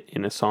fit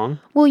in a song.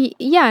 Well,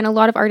 yeah, and a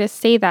lot of artists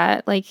say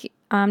that, like,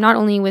 not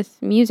only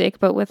with music,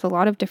 but with a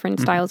lot of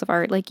different styles of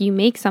art. Like, you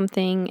make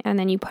something and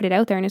then you put it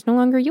out there and it's no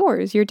longer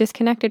yours. You're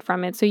disconnected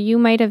from it. So you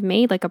might have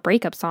made like a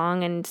breakup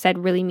song and said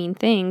really mean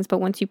things, but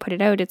once you put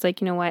it out, it's like,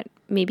 you know what,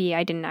 maybe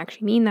I didn't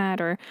actually mean that.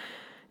 Or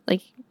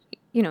like,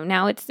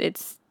 now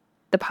it's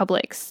the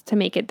public's to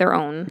make it their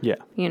own. Yeah.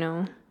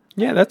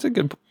 Yeah, that's a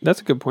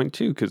good point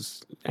too,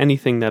 because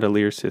anything that a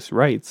lyricist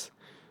writes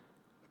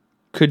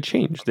could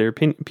change. Their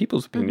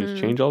people's opinions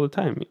change all the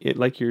time.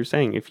 Like you're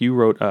saying, if you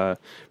wrote a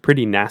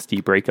pretty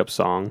nasty breakup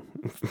song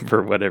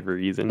for whatever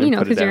reason,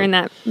 because you're in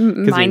that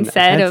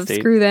mindset of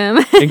screw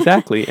them.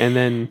 Exactly. And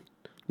then,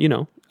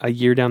 a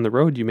year down the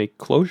road, you make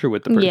closure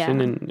with the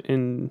person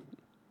and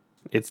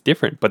it's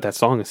different, but that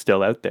song is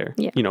still out there.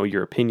 Yeah.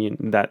 Your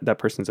opinion, that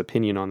person's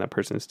opinion on that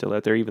person is still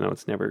out there, even though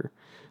it's never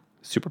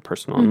super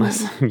personal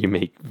unless you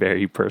make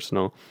very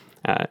personal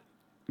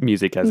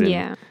music, as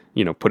in,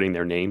 putting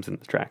their names in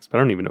the tracks. But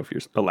I don't even know if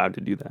you're allowed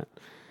to do that.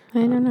 I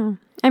don't know.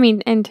 I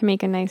mean, and to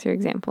make a nicer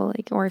example,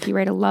 like, or if you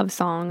write a love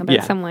song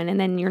about someone and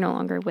then you're no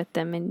longer with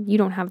them and you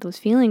don't have those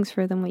feelings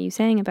for them, what you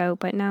sang about,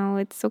 but now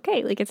it's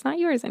okay. Like, it's not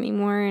yours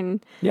anymore.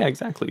 And yeah,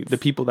 exactly. The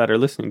people that are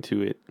listening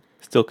to it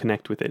still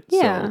connect with it.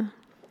 yeah. So,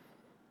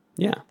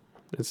 yeah.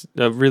 It's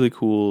a really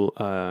cool,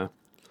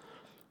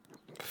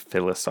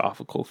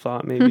 philosophical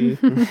thought, maybe,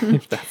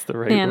 if that's the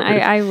right Man,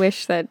 word. I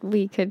wish that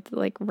we could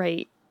like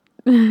write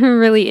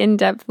really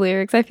in-depth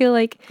lyrics. I feel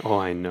like Oh,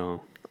 I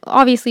know.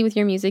 obviously with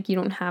your music you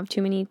don't have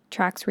too many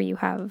tracks where you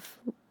have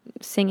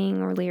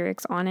singing or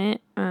lyrics on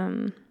it. But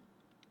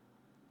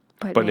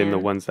in the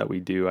man, ones that we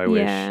do, I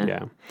wish, Yeah.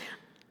 yeah.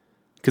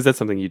 Because that's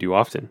something you do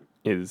often,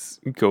 is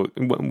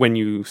when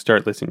you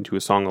start listening to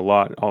a song a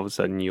lot, all of a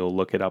sudden you'll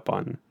look it up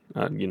on,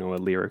 a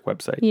lyric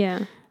website.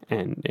 Yeah.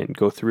 And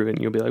go through it,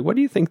 and you'll be like, what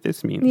do you think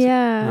this means?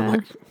 Yeah. And I'm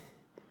like,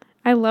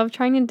 I love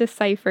trying to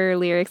decipher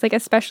lyrics, like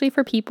especially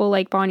for people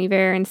like Bon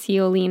Iver and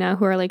Ciolina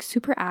who are like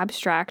super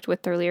abstract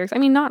with their lyrics. I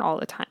mean, not all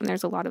the time.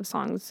 There's a lot of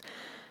songs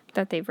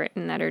that they've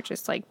written that are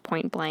just like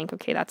point blank.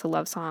 Okay, that's a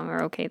love song,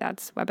 or okay,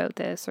 that's about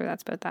this, or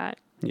that's about that.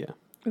 yeah.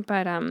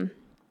 But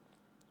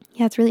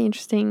yeah, it's really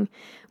interesting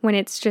when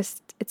it's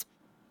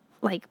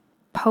like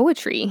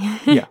poetry.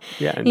 Yeah, and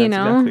that's You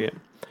know? exactly it.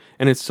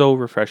 And it's so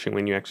refreshing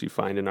when you actually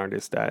find an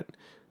artist that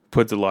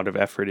puts a lot of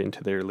effort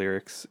into their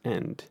lyrics,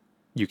 and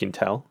you can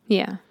tell,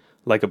 Yeah.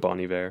 like a Bon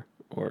Iver,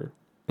 or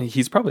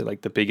he's probably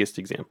like the biggest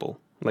example,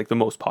 like the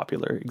most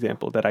popular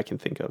example that I can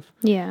think of,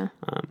 Yeah.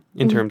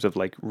 in terms of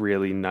like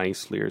really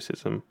nice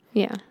lyricism.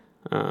 Yeah.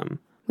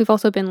 We've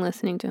also been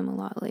listening to him a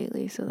lot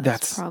lately, so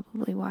that's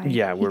probably why.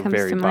 Yeah, he we're comes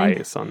very to mind.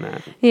 biased on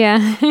that.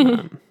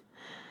 Yeah.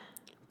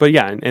 But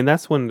yeah, and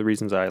that's one of the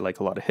reasons I like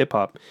a lot of hip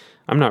hop.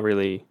 I'm not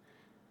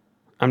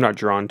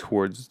drawn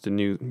towards the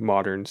new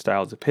modern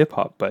styles of hip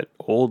hop, but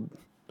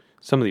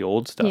some of the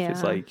old stuff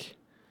is Yeah. like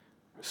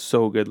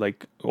so good,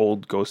 like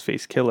old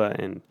Ghostface Killah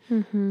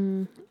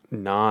and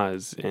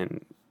Nas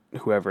and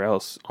whoever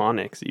else,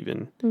 Onyx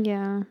even.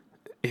 Yeah.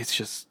 It's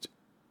just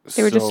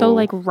They were just so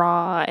like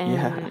raw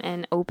Yeah.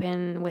 and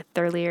open with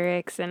their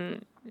lyrics,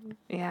 and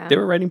yeah. they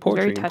were writing It's very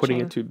poetry and putting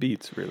it touching. to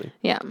beats, really.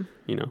 Yeah.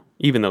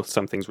 Even though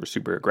some things were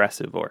super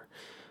aggressive or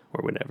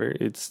whatever,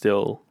 it's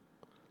still,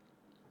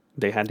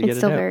 they had to get It's it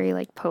still out. very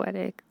like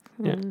poetic.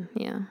 Yeah. And,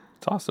 yeah.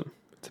 It's awesome.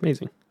 It's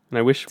amazing. And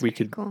I wish we Very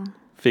could cool.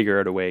 figure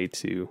out a way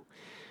to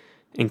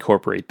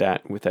incorporate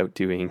that without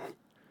doing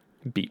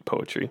beat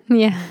poetry.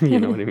 Yeah. You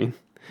know what I mean?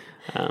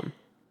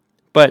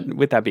 But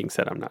with that being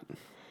said, I'm not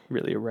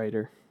really a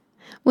writer.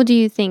 Well, do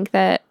you think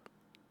that,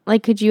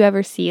 like, could you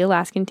ever see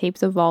Alaskan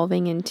Tapes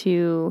evolving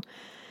into,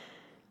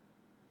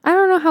 I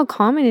don't know how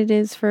common it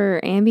is for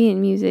ambient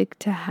music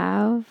to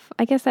have,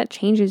 I guess that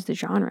changes the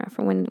genre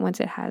for once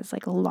it has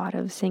like a lot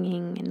of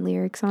singing and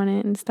lyrics on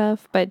it and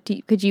stuff. But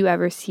could you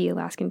ever see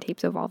Alaskan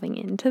Tapes evolving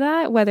into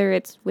that, whether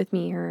it's with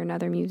me or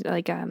another music,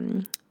 like,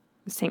 I'm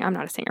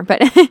not a singer,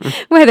 but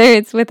whether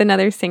it's with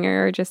another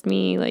singer or just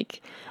me,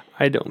 like.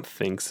 I don't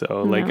think so.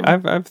 No. Like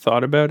I've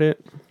thought about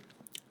it,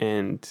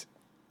 and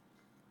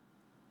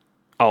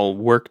I'll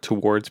work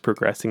towards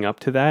progressing up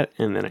to that,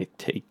 and then I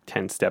take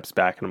 10 steps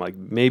back and I'm like,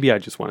 maybe I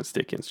just want to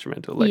stick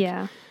instrumental. Like,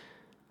 Yeah.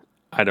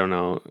 I don't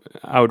know.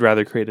 I would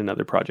rather create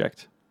another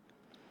project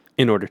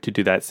in order to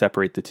do that,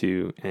 separate the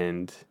two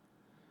and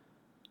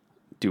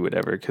do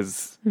whatever.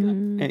 Because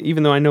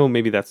even though I know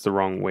maybe that's the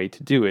wrong way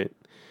to do it,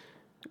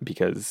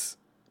 because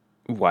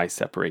why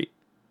separate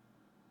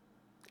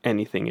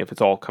anything if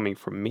it's all coming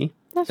from me?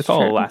 That's It's all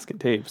true. Alaskan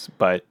Tapes,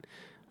 but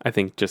I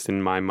think just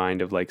in my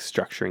mind of like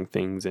structuring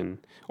things and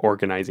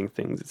organizing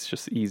things, it's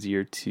just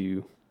easier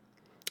to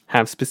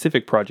have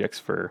specific projects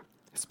for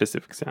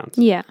specific sounds.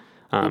 Yeah.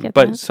 I get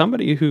But that.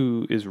 somebody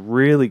who is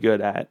really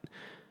good at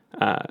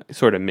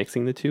sort of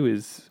mixing the two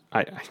is,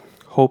 I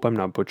hope I'm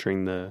not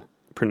butchering the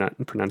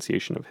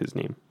pronunciation of his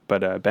name,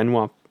 but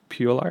Benoit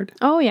Puillard.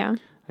 Oh, yeah.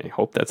 I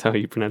hope that's how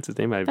you pronounce his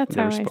name. I've That's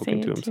never how I spoken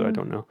say to it him, so I too.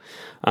 don't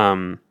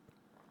know.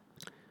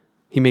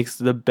 He makes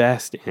the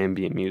best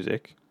ambient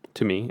music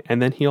to me,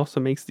 and then he also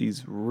makes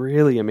these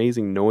really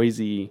amazing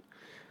noisy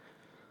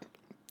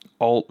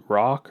alt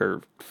rock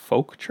or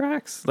folk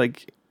tracks.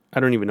 Like, I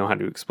don't even know how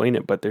to explain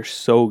it, but they're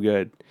so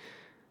good.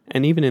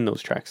 And even in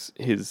those tracks,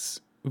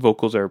 his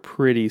vocals are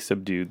pretty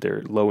subdued.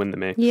 They're low in the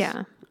mix.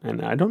 Yeah.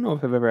 And I don't know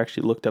if I've ever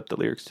actually looked up the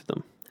lyrics to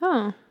them,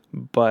 Oh.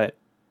 but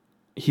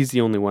he's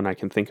the only one I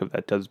can think of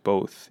that does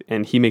both,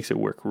 and he makes it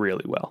work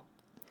really well.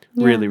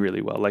 Yeah. Really,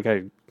 really well. Like,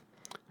 I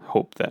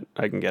hope that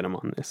I can get him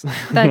on this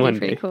That'd one be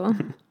pretty day. cool.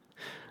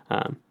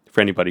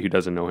 For anybody who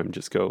doesn't know him,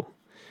 just go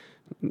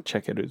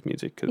check out his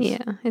music, because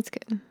Yeah, it's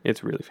good.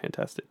 it's really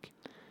fantastic.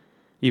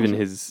 Even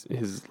his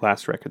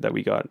last record that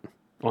we got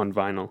on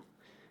vinyl,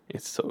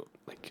 it's so,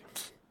 like,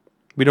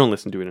 we don't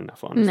listen to it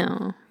enough, honestly.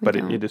 No. we But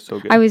don't. it is so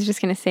good. I was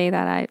just going to say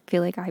that I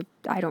feel like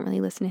I don't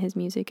really listen to his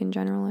music in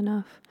general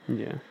enough.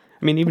 Yeah.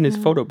 I mean, even his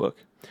photo book.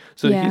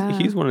 So Yeah.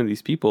 he's one of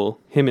these people,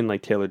 him and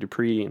like Taylor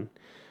Dupree and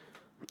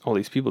all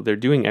these people, they're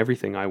doing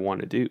everything I want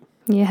to do.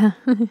 Yeah.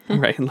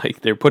 Right?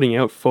 Like, they're putting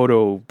out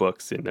photo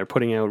books and they're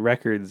putting out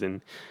records,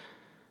 and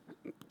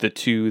the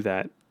two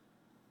that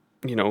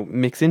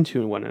mix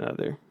into one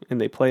another,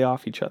 and they play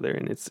off each other,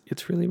 and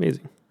it's really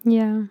amazing.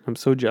 Yeah. I'm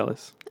so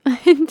jealous.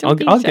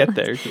 I'll get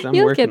there because I'm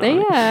You'll working get there,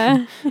 on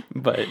yeah. it.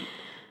 But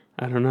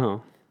I don't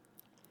know.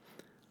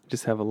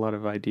 Just have a lot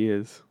of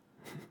ideas.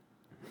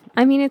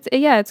 I mean,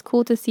 it's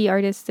cool to see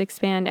artists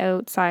expand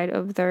outside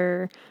of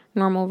their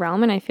normal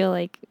realm, and I feel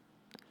like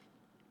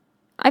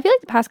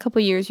the past couple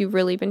of years you've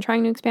really been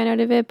trying to expand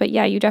out of it. But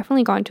yeah, you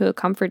definitely got into a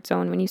comfort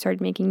zone when you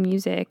started making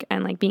music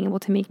and like being able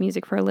to make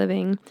music for a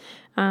living.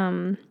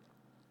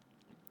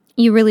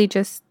 You really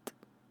just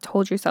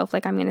told yourself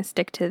like, I'm going to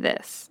stick to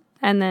this.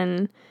 And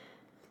then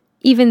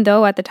even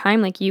though at the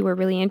time, like you were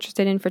really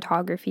interested in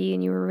photography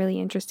and you were really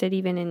interested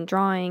even in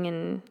drawing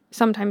and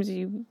sometimes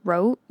you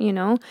wrote,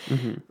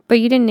 but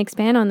you didn't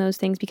expand on those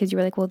things because you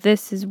were like, well,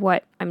 this is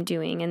what I'm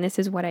doing and this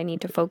is what I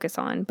need to focus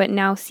on. But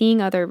now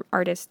seeing other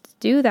artists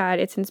do that,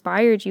 it's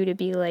inspired you to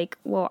be like,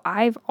 well,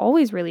 I've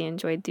always really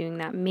enjoyed doing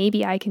that.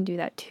 Maybe I can do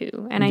that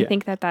too. And I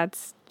think that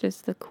that's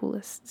just the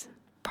coolest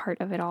part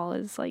of it all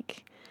is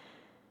like,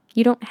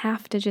 you don't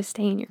have to just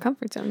stay in your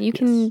comfort zone. You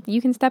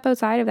can step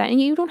outside of that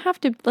and you don't have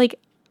to like,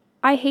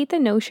 I hate the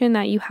notion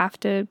that you have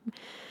to,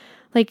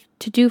 like,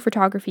 to do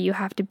photography, you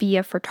have to be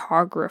a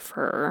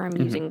photographer. I'm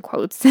using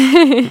quotes.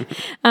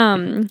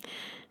 But,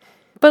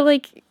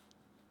 like,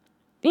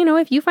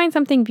 if you find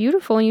something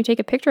beautiful and you take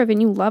a picture of it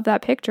and you love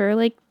that picture,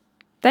 like,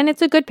 then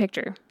it's a good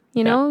picture.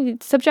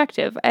 It's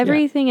subjective.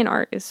 Everything in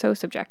art is so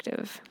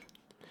subjective.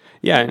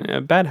 Yeah, and a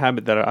bad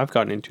habit that I've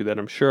gotten into that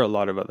I'm sure a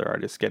lot of other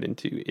artists get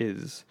into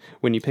is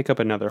when you pick up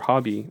another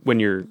hobby, when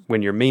your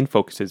main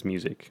focus is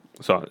music.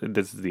 So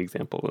this is the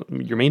example.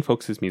 Your main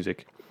focus is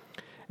music,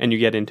 and you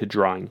get into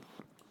drawing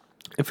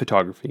and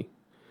photography.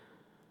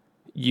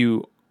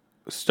 You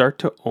start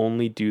to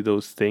only do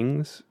those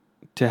things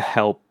to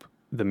help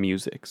the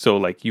music. So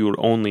like you would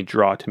only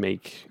draw to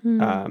make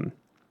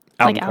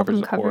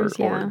album covers,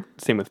 or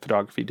same with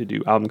photography to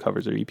do album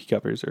covers or EP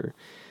covers or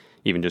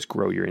even just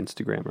grow your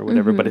Instagram or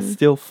whatever, but it's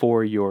still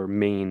for your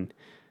main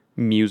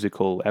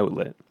musical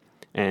outlet.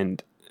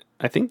 And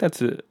I think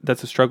that's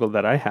a struggle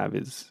that I have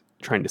is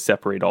trying to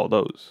separate all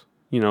those.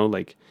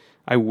 Like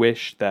I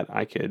wish that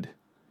I could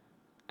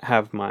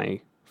have my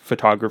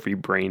photography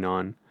brain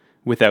on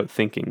without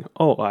thinking,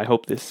 oh, I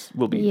hope this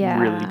will be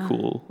really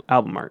cool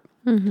album art.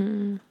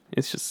 Mm-hmm.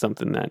 It's just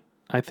something that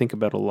I think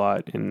about a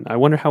lot, and I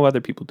wonder how other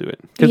people do it.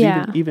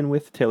 Because even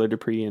with Taylor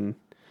Dupree and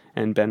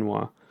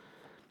Benoit,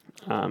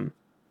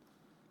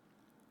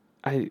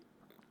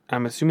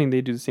 I'm assuming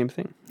they do the same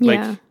thing.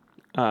 Yeah.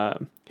 Like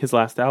his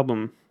last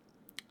album,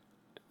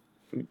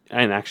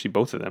 and actually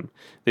both of them,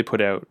 they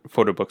put out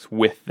photo books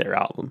with their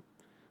album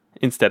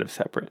instead of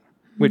separate,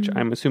 which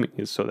I'm assuming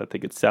is so that they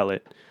could sell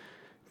it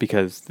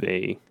because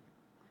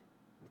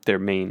their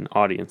main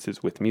audience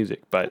is with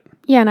music. But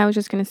yeah, and I was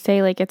just going to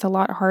say, like, it's a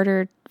lot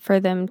harder for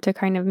them to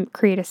kind of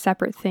create a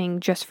separate thing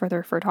just for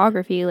their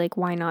photography. Like,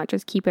 why not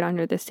just keep it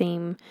under the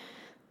same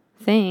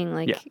thing?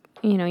 Like,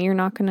 you're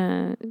not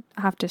gonna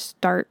have to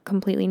start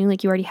completely new.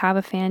 Like, you already have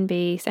a fan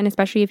base, and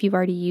especially if you've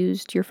already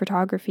used your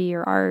photography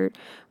or art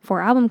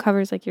for album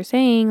covers, like you're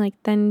saying, like,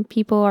 then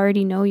people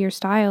already know your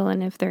style,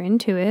 and if they're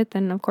into it,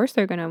 then of course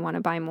they're gonna want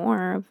to buy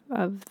more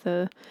of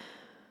the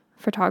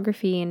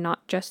photography and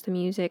not just the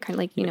music. Kind of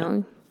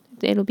like,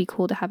 it'll be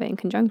cool to have it in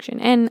conjunction.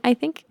 And I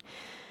think,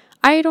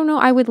 I don't know,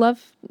 I would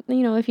love,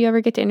 if you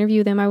ever get to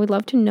interview them, I would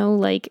love to know,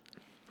 like,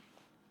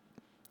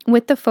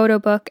 with the photo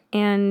book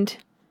and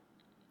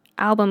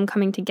album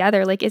coming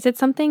together, like, is it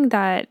something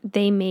that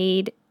they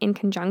made in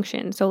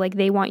conjunction? So like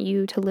they want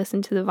you to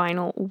listen to the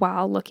vinyl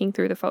while looking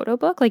through the photo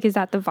book? Like, is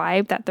that the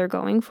vibe that they're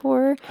going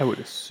for? I would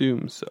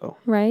assume so.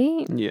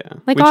 Right? Yeah.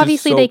 Like, which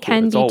obviously they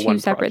can be two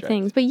separate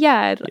things, but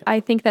I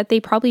think that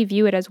they probably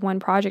view it as one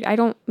project.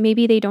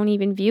 Maybe they don't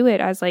even view it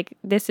as like,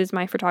 this is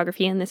my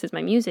photography and this is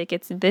my music.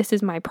 This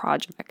is my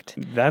project.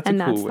 That's a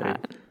cool way.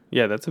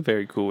 Yeah, that's a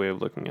very cool way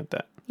of looking at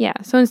that. Yeah.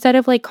 So instead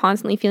of like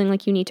constantly feeling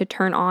like you need to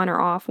turn on or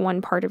off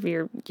one part of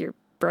your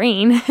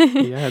brain,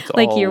 it's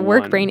like your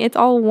work brain, it's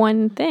all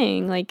one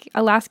thing. Like,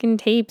 Alaskan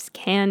Tapes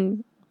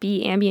can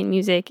be ambient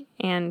music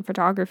and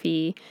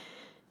photography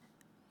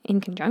in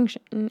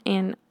conjunction.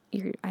 And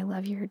I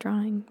love your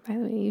drawing, by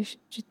the way. You should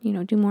just,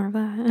 do more of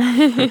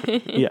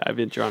that. Yeah, I've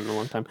been drawing a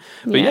long time.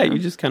 But yeah, you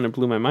just kind of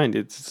blew my mind.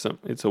 It's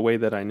a way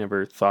that I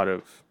never thought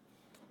of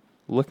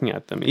looking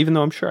at them, even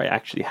though I'm sure I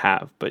actually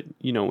have. But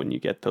when you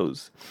get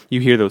those,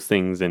 you hear those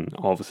things and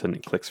all of a sudden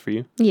it clicks for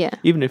you. Yeah.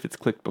 Even if it's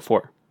clicked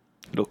before,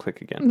 it'll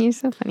click again. You're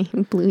so funny.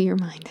 You blew your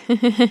mind.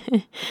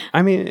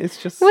 I mean,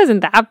 it's just... It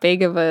wasn't that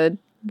big of a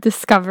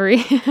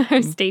discovery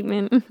or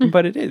statement.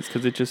 But it is,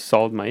 because it just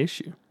solved my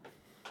issue.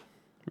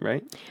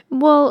 Right?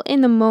 Well,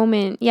 in the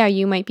moment,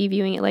 you might be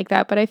viewing it like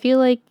that, but I feel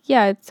like,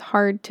 it's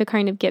hard to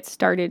kind of get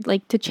started.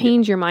 Like, to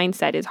change your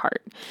mindset is hard.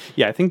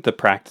 Yeah, I think the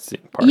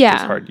practicing part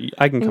is hard.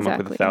 I can come up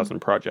with 1,000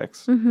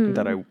 projects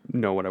that I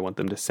know what I want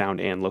them to sound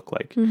and look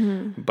like,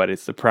 but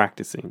it's the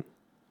practicing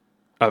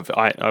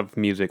of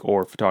music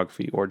or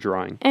photography or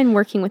drawing, and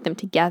working with them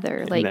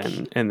together, like,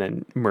 and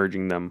then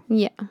merging them.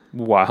 Yeah.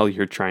 While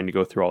you're trying to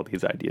go through all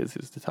these ideas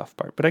is the tough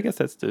part. But I guess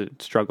that's the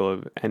struggle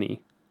of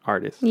any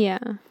artist. Yeah.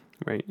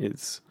 Right?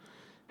 Is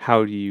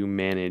how do you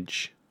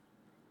manage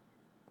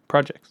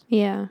projects?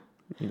 Yeah.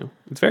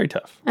 It's very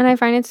tough. And I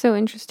find it so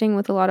interesting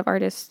with a lot of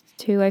artists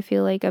too. I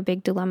feel like a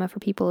big dilemma for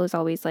people is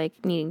always like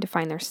needing to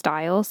find their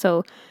style.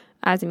 So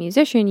as a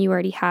musician, you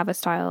already have a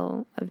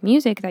style of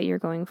music that you're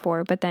going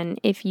for. But then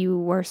if you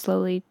were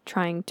slowly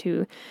trying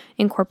to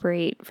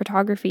incorporate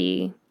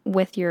photography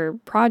with your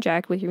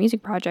project, with your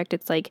music project,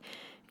 it's like,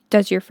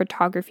 does your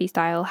photography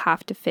style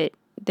have to fit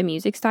the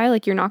music style?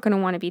 Like, you're not going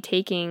to want to be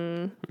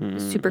taking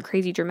super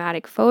crazy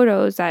dramatic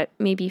photos that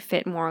maybe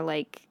fit more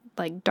like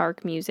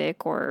dark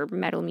music or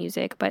metal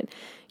music, but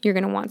you're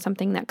going to want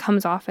something that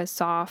comes off as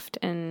soft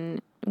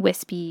and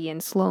wispy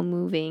and slow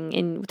moving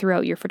in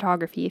throughout your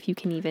photography, if you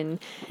can even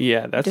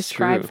that's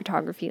describe true.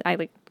 photography.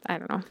 I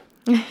don't know.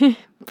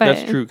 But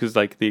that's true, because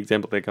like the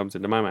example that comes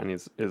into my mind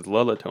is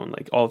Lullatone.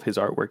 Like, all of his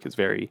artwork is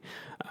very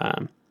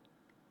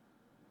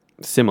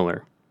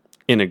similar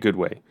in a good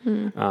way.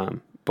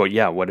 But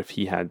yeah, what if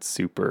he had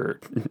super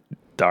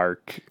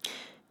dark,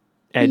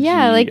 edgy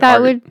like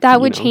art,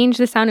 that would change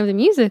the sound of the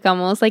music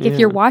almost. Like, if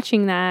you're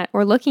watching that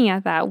or looking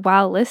at that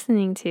while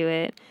listening to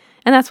it.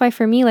 And that's why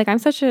for me, like,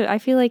 I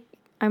feel like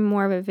I'm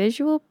more of a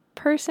visual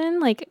person.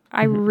 Like,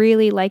 I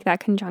really like that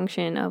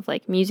conjunction of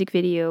like music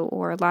video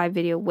or live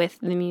video with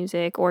the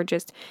music, or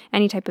just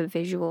any type of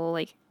visual.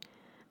 Like,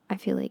 I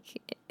feel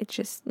like it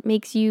just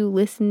makes you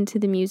listen to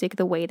the music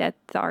the way that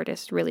the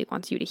artist really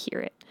wants you to hear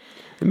it.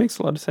 It makes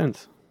a lot of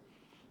sense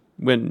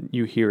when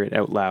you hear it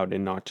out loud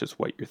and not just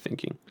what you're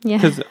thinking. Yeah.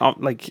 Because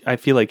I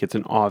feel like it's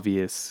an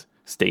obvious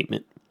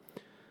statement,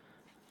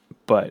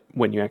 but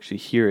when you actually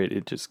hear it,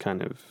 it just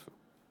kind of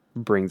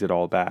brings it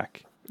all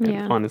back.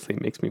 And honestly,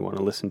 it makes me want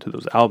to listen to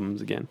those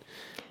albums again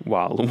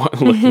while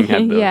looking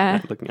at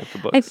the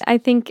books. I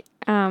think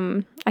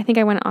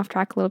I went off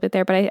track a little bit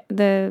there, but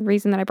the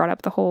reason that I brought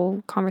up the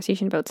whole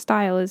conversation about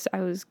style is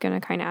I was going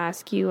to kind of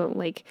ask you,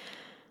 like,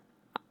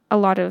 a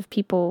lot of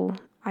people,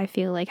 I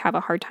feel like, have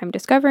a hard time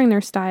discovering their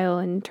style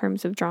in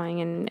terms of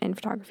drawing and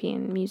photography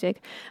and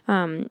music.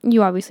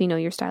 You obviously know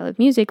your style of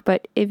music,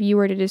 but if you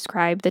were to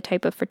describe the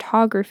type of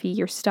photography,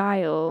 your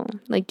style,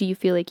 like, do you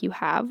feel like you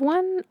have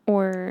one,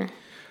 or?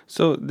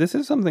 So this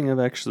is something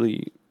I've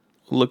actually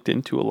looked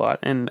into a lot,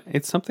 and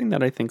it's something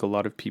that I think a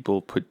lot of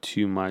people put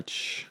too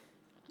much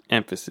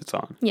emphasis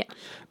on. Yeah.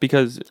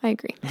 Because I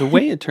agree. The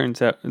way it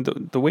turns out,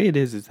 the way it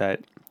is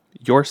that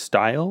your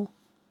style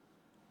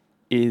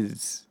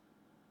is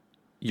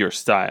your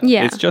style.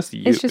 Yeah. It's just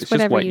you. It's just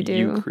whatever what you do.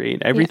 you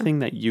create. Everything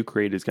that you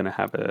create is going to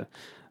have a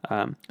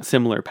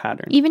similar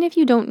pattern. Even if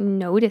you don't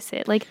notice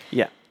it. Like,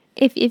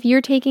 if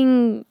you're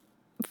taking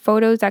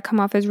photos that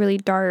come off as really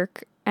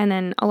dark, and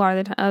then a lot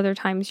of the other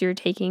times you're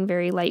taking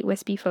very light,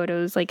 wispy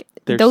photos, like,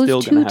 they're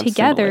those two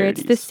together,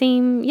 it's the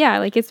same. Yeah,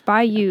 like, it's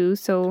by you,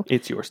 so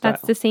it's your style.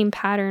 That's the same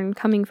pattern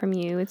coming from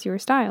you. It's your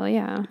style.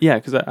 Yeah. Yeah,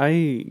 because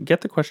I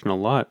get the question a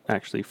lot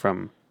actually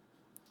from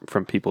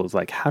people, is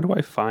like, how do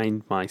I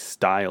find my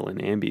style in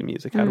ambient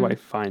music? How do I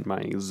find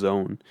my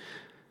zone?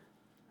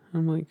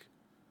 I'm like,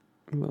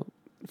 well,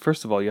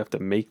 first of all, you have to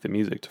make the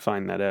music to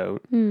find that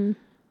out.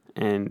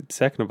 And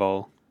second of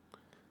all,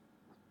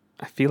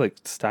 I feel like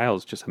style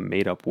is just a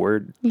made up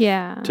word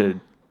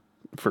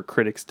for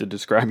critics to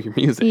describe your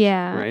music.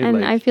 Yeah. Right?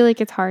 And I feel like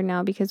it's hard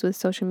now because with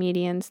social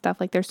media and stuff,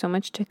 like, there's so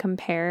much to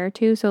compare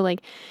to. So,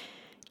 like,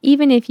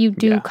 even if you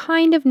do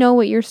kind of know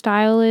what your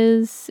style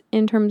is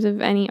in terms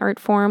of any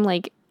art form,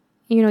 like,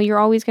 you're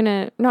always going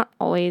to, not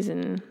always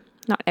and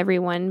not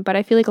everyone, but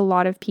I feel like a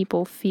lot of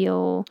people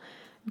feel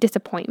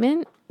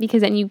disappointment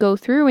because then you go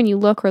through and you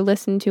look or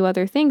listen to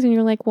other things and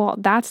you're like, well,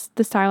 that's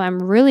the style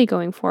I'm really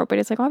going for. But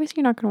it's like, obviously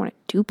you're not going to want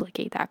to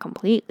duplicate that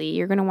completely.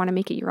 You're going to want to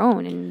make it your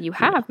own, and you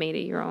have made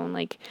it your own.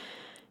 Like,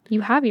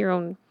 you have your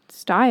own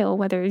style,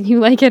 whether you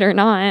like it or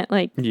not.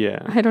 Like,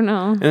 I don't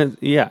know. And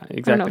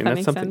exactly.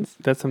 And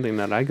That's something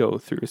that I go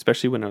through,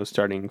 especially when I was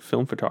starting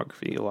film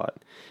photography a lot,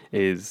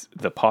 is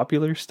the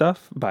popular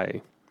stuff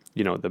by,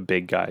 the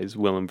big guys,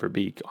 Willem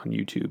Verbeek on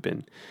YouTube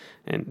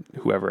and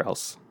whoever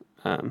else.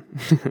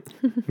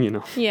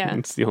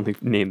 It's the only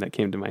name that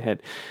came to my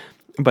head,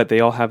 but they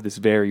all have this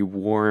very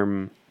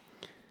warm,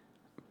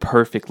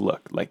 perfect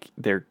look. Like,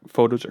 their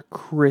photos are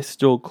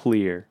crystal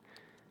clear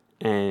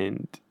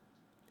and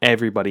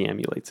everybody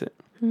emulates it.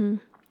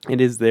 It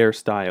is their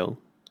style,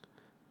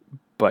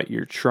 but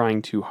you're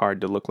trying too hard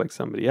to look like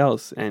somebody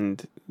else.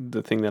 And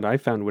the thing that I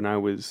found when I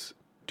was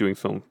doing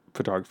film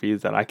photography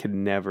is that I could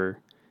never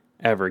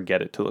ever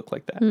get it to look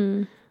like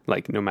that.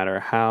 Like, no matter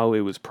how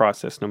it was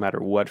processed, no matter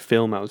what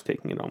film I was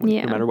taking it on,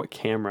 no matter what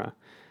camera,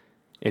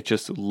 it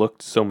just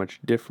looked so much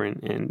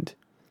different. And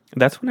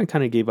that's when I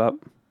kind of gave up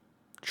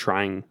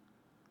trying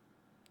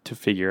to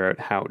figure out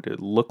how to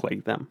look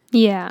like them.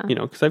 Yeah.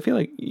 Because I feel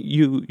like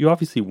you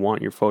obviously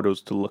want your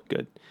photos to look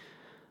good.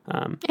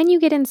 And you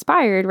get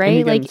inspired,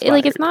 right? Like,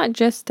 it's not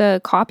just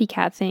a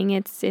copycat thing.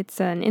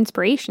 It's an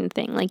inspiration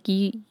thing. Like,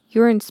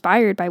 you're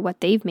inspired by what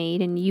they've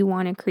made and you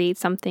want to create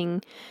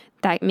something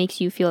that makes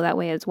you feel that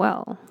way as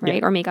well, right?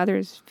 Yeah. Or make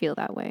others feel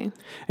that way.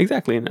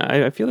 Exactly. And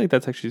I feel like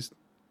that's actually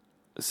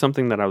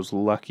something that I was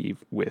lucky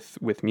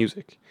with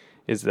music,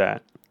 is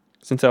that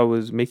since I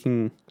was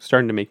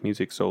starting to make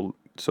music so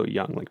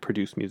young, like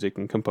produce music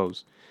and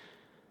compose,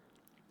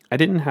 I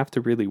didn't have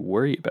to really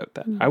worry about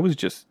that. I was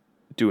just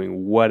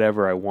doing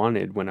whatever I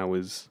wanted when I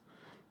was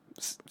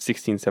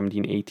 16,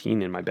 17,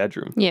 18 in my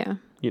bedroom. Yeah.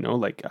 You know,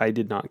 like I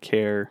did not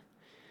care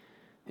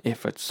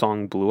if a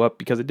song blew up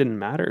because it didn't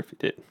matter if it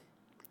did.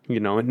 You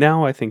know, and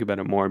now I think about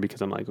it more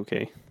because I'm like,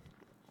 okay,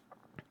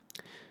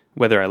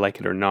 whether I like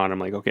it or not, I'm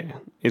like, okay,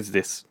 is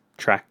this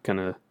track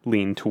gonna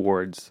lean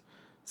towards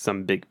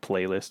some big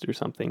playlist or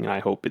something? I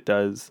hope it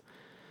does.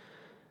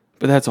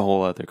 But that's a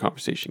whole other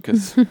conversation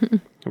because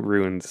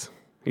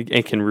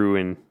it can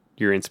ruin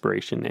your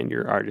inspiration and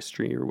your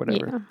artistry or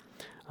whatever.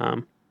 Yeah.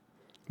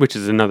 Which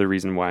is another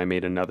reason why I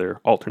made another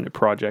alternate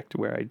project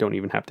where I don't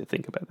even have to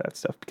think about that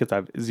stuff because I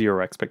have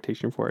zero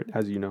expectation for it,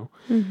 as you know.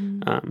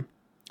 Mm-hmm.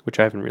 Which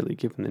I haven't really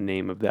given the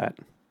name of that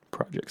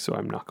project, so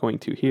I'm not going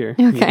to here.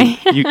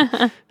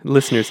 Okay.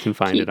 Listeners can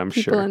find it, I'm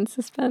People sure. in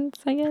suspense,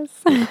 I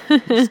guess.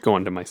 Just go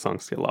onto my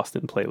Songs Get Lost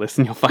in playlist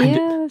and you'll find it.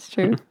 Yeah, that's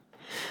true.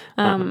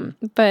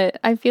 But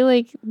I feel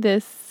like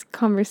this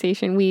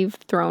conversation, we've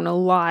thrown a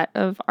lot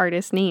of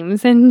artist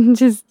names and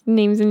just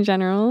names in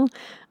general.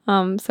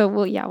 So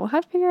we'll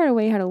have to figure out a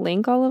way how to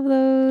link all of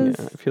those.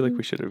 Yeah, I feel like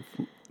we should have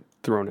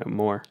thrown out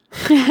more.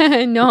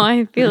 No,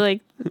 I feel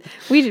like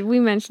we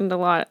mentioned a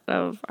lot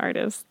of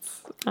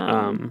artists.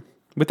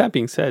 With that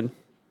being said,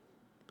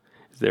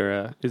 is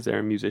there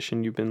a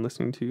musician you've been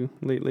listening to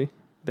lately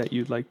that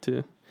you'd like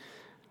to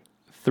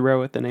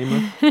throw at the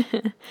name of?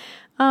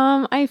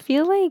 I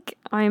feel like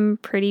I'm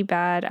pretty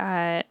bad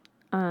at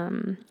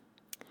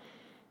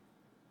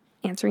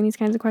answering these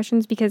kinds of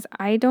questions because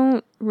I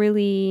don't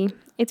really.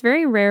 It's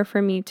very rare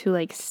for me to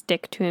like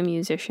stick to a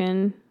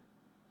musician.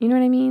 You know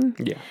what I mean?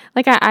 Yeah.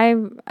 Like I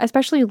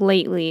especially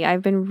lately,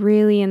 I've been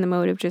really in the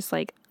mode of just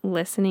like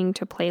listening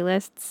to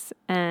playlists.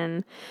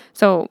 And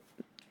so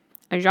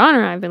a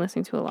genre I've been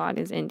listening to a lot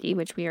is indie,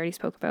 which we already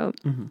spoke about.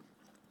 Mm-hmm.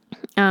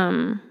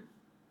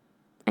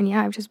 And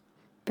yeah, I've just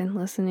been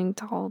listening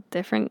to all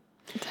different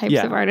types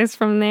of artists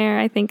from there.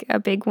 I think a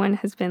big one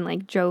has been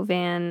like Joe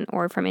Van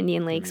or from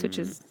Indian Lakes, which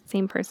is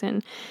same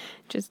person,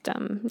 just a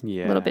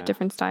little bit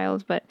different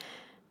styles, but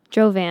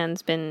Joe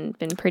Van's been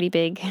pretty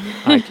big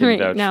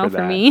right now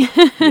for me.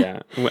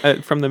 Yeah.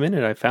 From the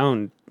minute I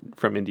found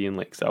From Indian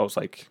Lakes, I was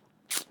like,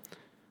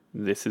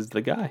 this is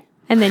the guy.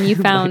 And then you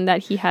found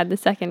that he had the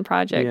second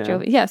project. Yeah.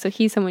 Joe. Yeah, so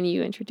he's someone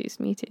you introduced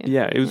me to.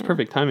 Yeah, it was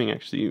perfect timing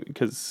actually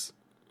because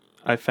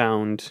I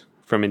found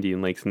From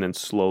Indian Lakes and then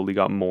slowly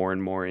got more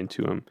and more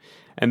into him.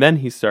 And then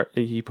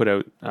he put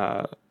out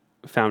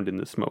Found in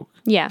the Smoke.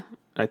 Yeah.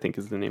 I think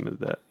is the name of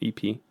the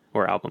EP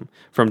or album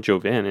from Joe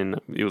Van, and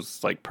it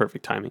was like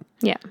perfect timing.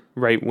 Yeah.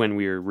 Right when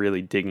we were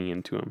really digging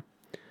into him.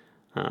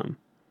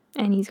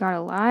 And he's got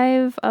a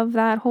live of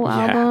that whole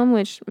album,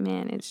 which,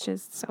 man, it's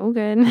just so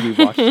good. We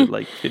watched it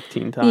like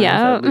 15 times.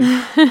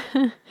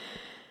 Yeah.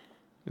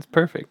 It's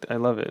perfect. I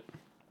love it.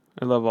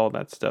 I love all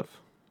that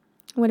stuff.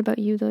 What about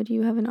you, though? Do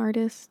you have an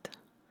artist?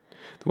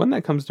 The one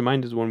that comes to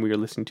mind is one we were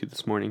listening to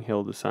this morning,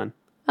 Hail the Sun.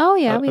 Oh,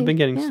 yeah. I've been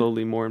getting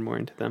slowly more and more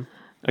into them.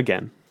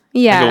 Again.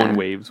 Yeah. I go in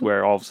waves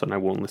where all of a sudden I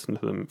won't listen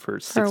to them for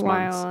 6 months. For a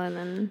while and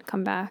then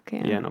come back.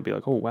 Yeah. Yeah, and I'll be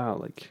like, oh, wow.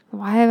 Like,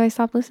 why have I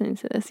stopped listening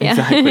to this? Yeah.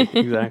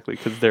 Exactly.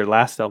 Because their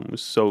last album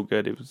was so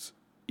good. It was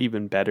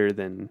even better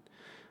than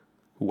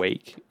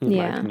Wake, in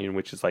my opinion,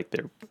 which is like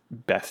their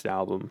best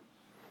album,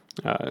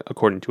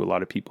 according to a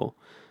lot of people.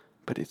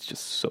 But it's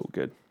just so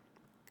good.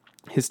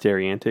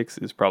 Hysteria Antics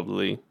is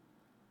probably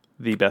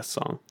the best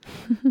song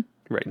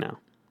right now.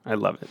 I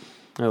love it.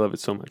 I love it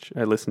so much.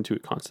 I listen to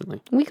it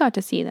constantly. We got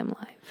to see them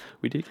live.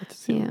 We did get to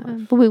see them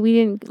live. But we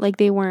didn't, like,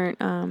 they weren't...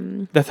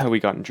 That's how we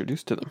got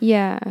introduced to them.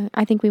 Yeah.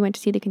 I think we went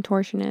to see The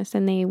Contortionists,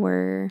 and they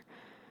were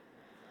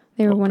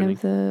one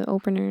of the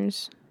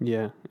openers.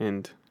 Yeah,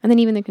 and then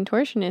even The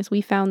Contortionists,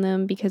 we found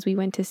them because we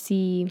went to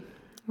see...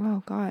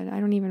 Oh, God, I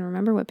don't even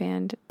remember what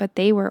band, but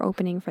they were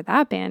opening for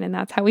that band, and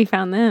that's how we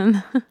found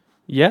them.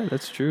 Yeah,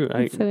 that's true.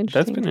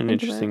 That's been an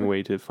interesting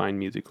way to find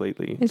music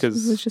lately. It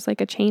was just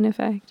like a chain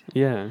effect.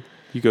 Yeah.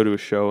 You go to a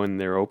show and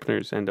their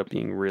openers end up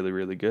being really,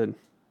 really good.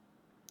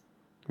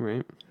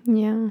 Right?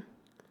 Yeah.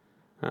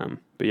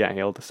 But yeah,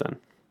 Hail the Sun.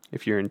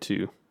 If you're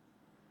into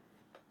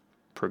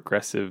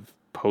progressive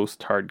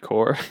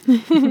post-hardcore,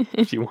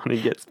 if you want to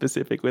get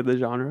specific with the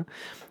genre,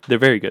 they're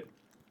very good.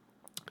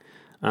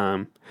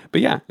 But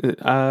yeah,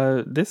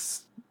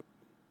 this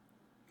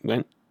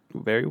went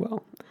very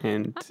well.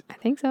 And I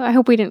think so. I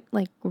hope we didn't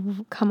like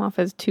come off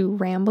as too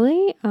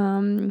rambly.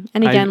 And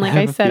again, like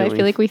I said, I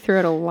feel like we threw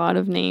out a lot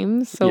of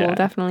names, so we'll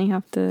definitely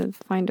have to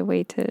find a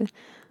way to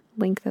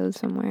link those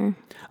somewhere.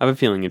 I have a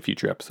feeling in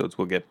future episodes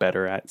we'll get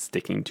better at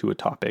sticking to a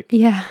topic.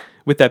 Yeah.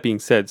 With that being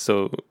said,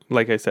 so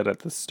like I said at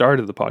the start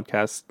of the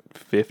podcast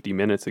 50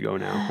 minutes ago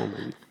now. Oh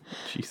my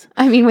jeez.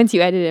 I mean, once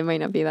you edit it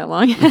might not be that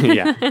long.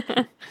 Yeah.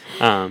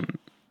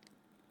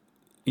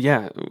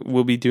 yeah,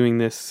 we'll be doing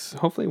this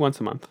hopefully once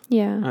a month.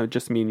 Yeah.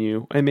 Just me and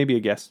you, and maybe a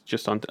guest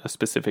just on a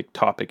specific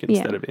topic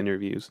instead of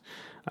interviews,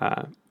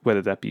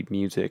 whether that be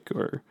music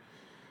or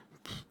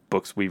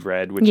books we've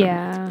read, which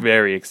I'm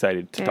very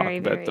excited to talk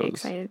about those. Very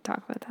excited to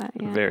talk about that,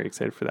 yeah. Very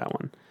excited for that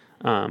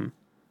one.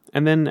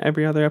 And then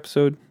every other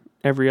episode,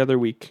 every other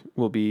week,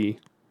 we'll be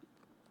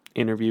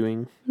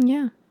interviewing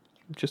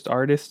just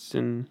artists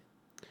and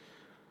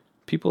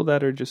people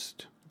that are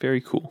just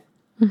very cool.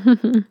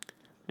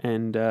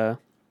 And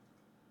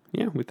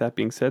with that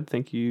being said,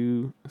 thank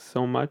you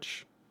so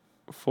much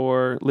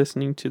for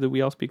listening to the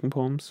We All Speak in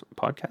Poems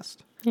podcast.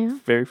 Yeah.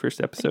 Very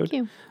first episode. Thank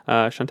you.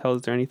 Chantel,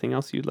 is there anything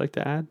else you'd like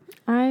to add?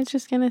 I was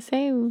just going to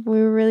say we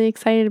were really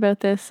excited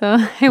about this, so I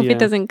hope it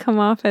doesn't come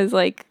off as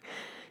like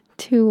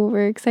too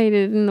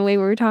overexcited in the way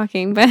we were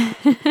talking, but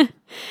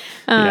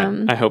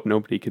I hope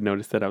nobody could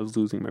notice that I was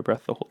losing my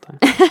breath the whole time.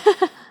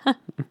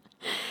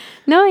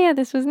 No, yeah,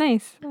 this was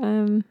nice.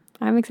 I'm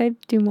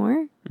excited to do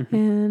more,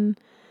 and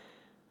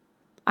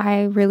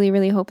I really,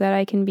 really hope that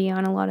I can be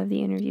on a lot of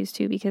the interviews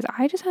too, because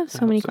I just have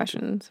so many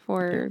questions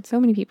for so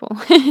many people.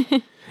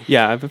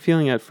 Yeah, I have a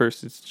feeling at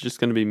first it's just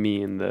going to be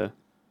me in the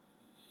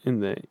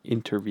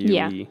interviewee.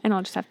 Yeah, and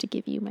I'll just have to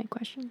give you my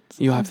questions.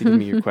 You'll have to give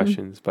me your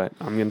questions, but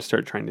I'm going to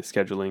start trying to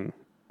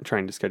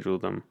schedule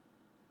them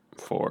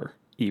for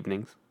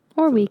evenings.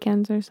 Or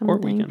weekends or something. Or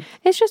weekends.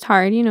 It's just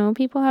hard,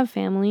 people have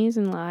families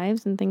and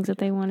lives and things that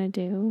they want to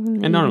do.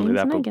 And not only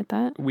that, but I get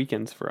that.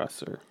 Weekends for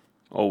us are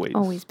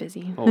always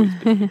busy. Always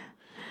busy.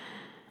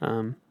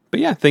 But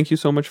yeah, thank you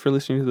so much for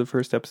listening to the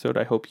first episode.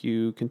 I hope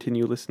you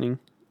continue listening.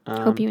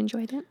 Hope you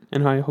enjoyed it.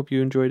 And I hope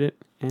you enjoyed it.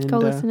 And go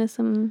listen to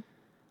some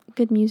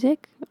good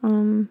music.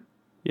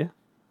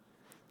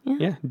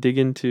 Yeah, dig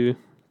into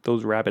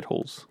those rabbit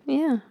holes.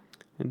 Yeah.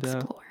 And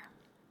explore.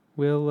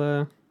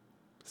 We'll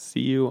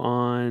see you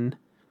on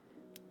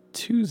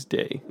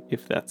Tuesday,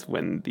 if that's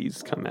when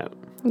these come out.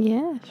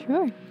 Yeah,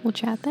 sure. We'll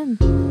chat then.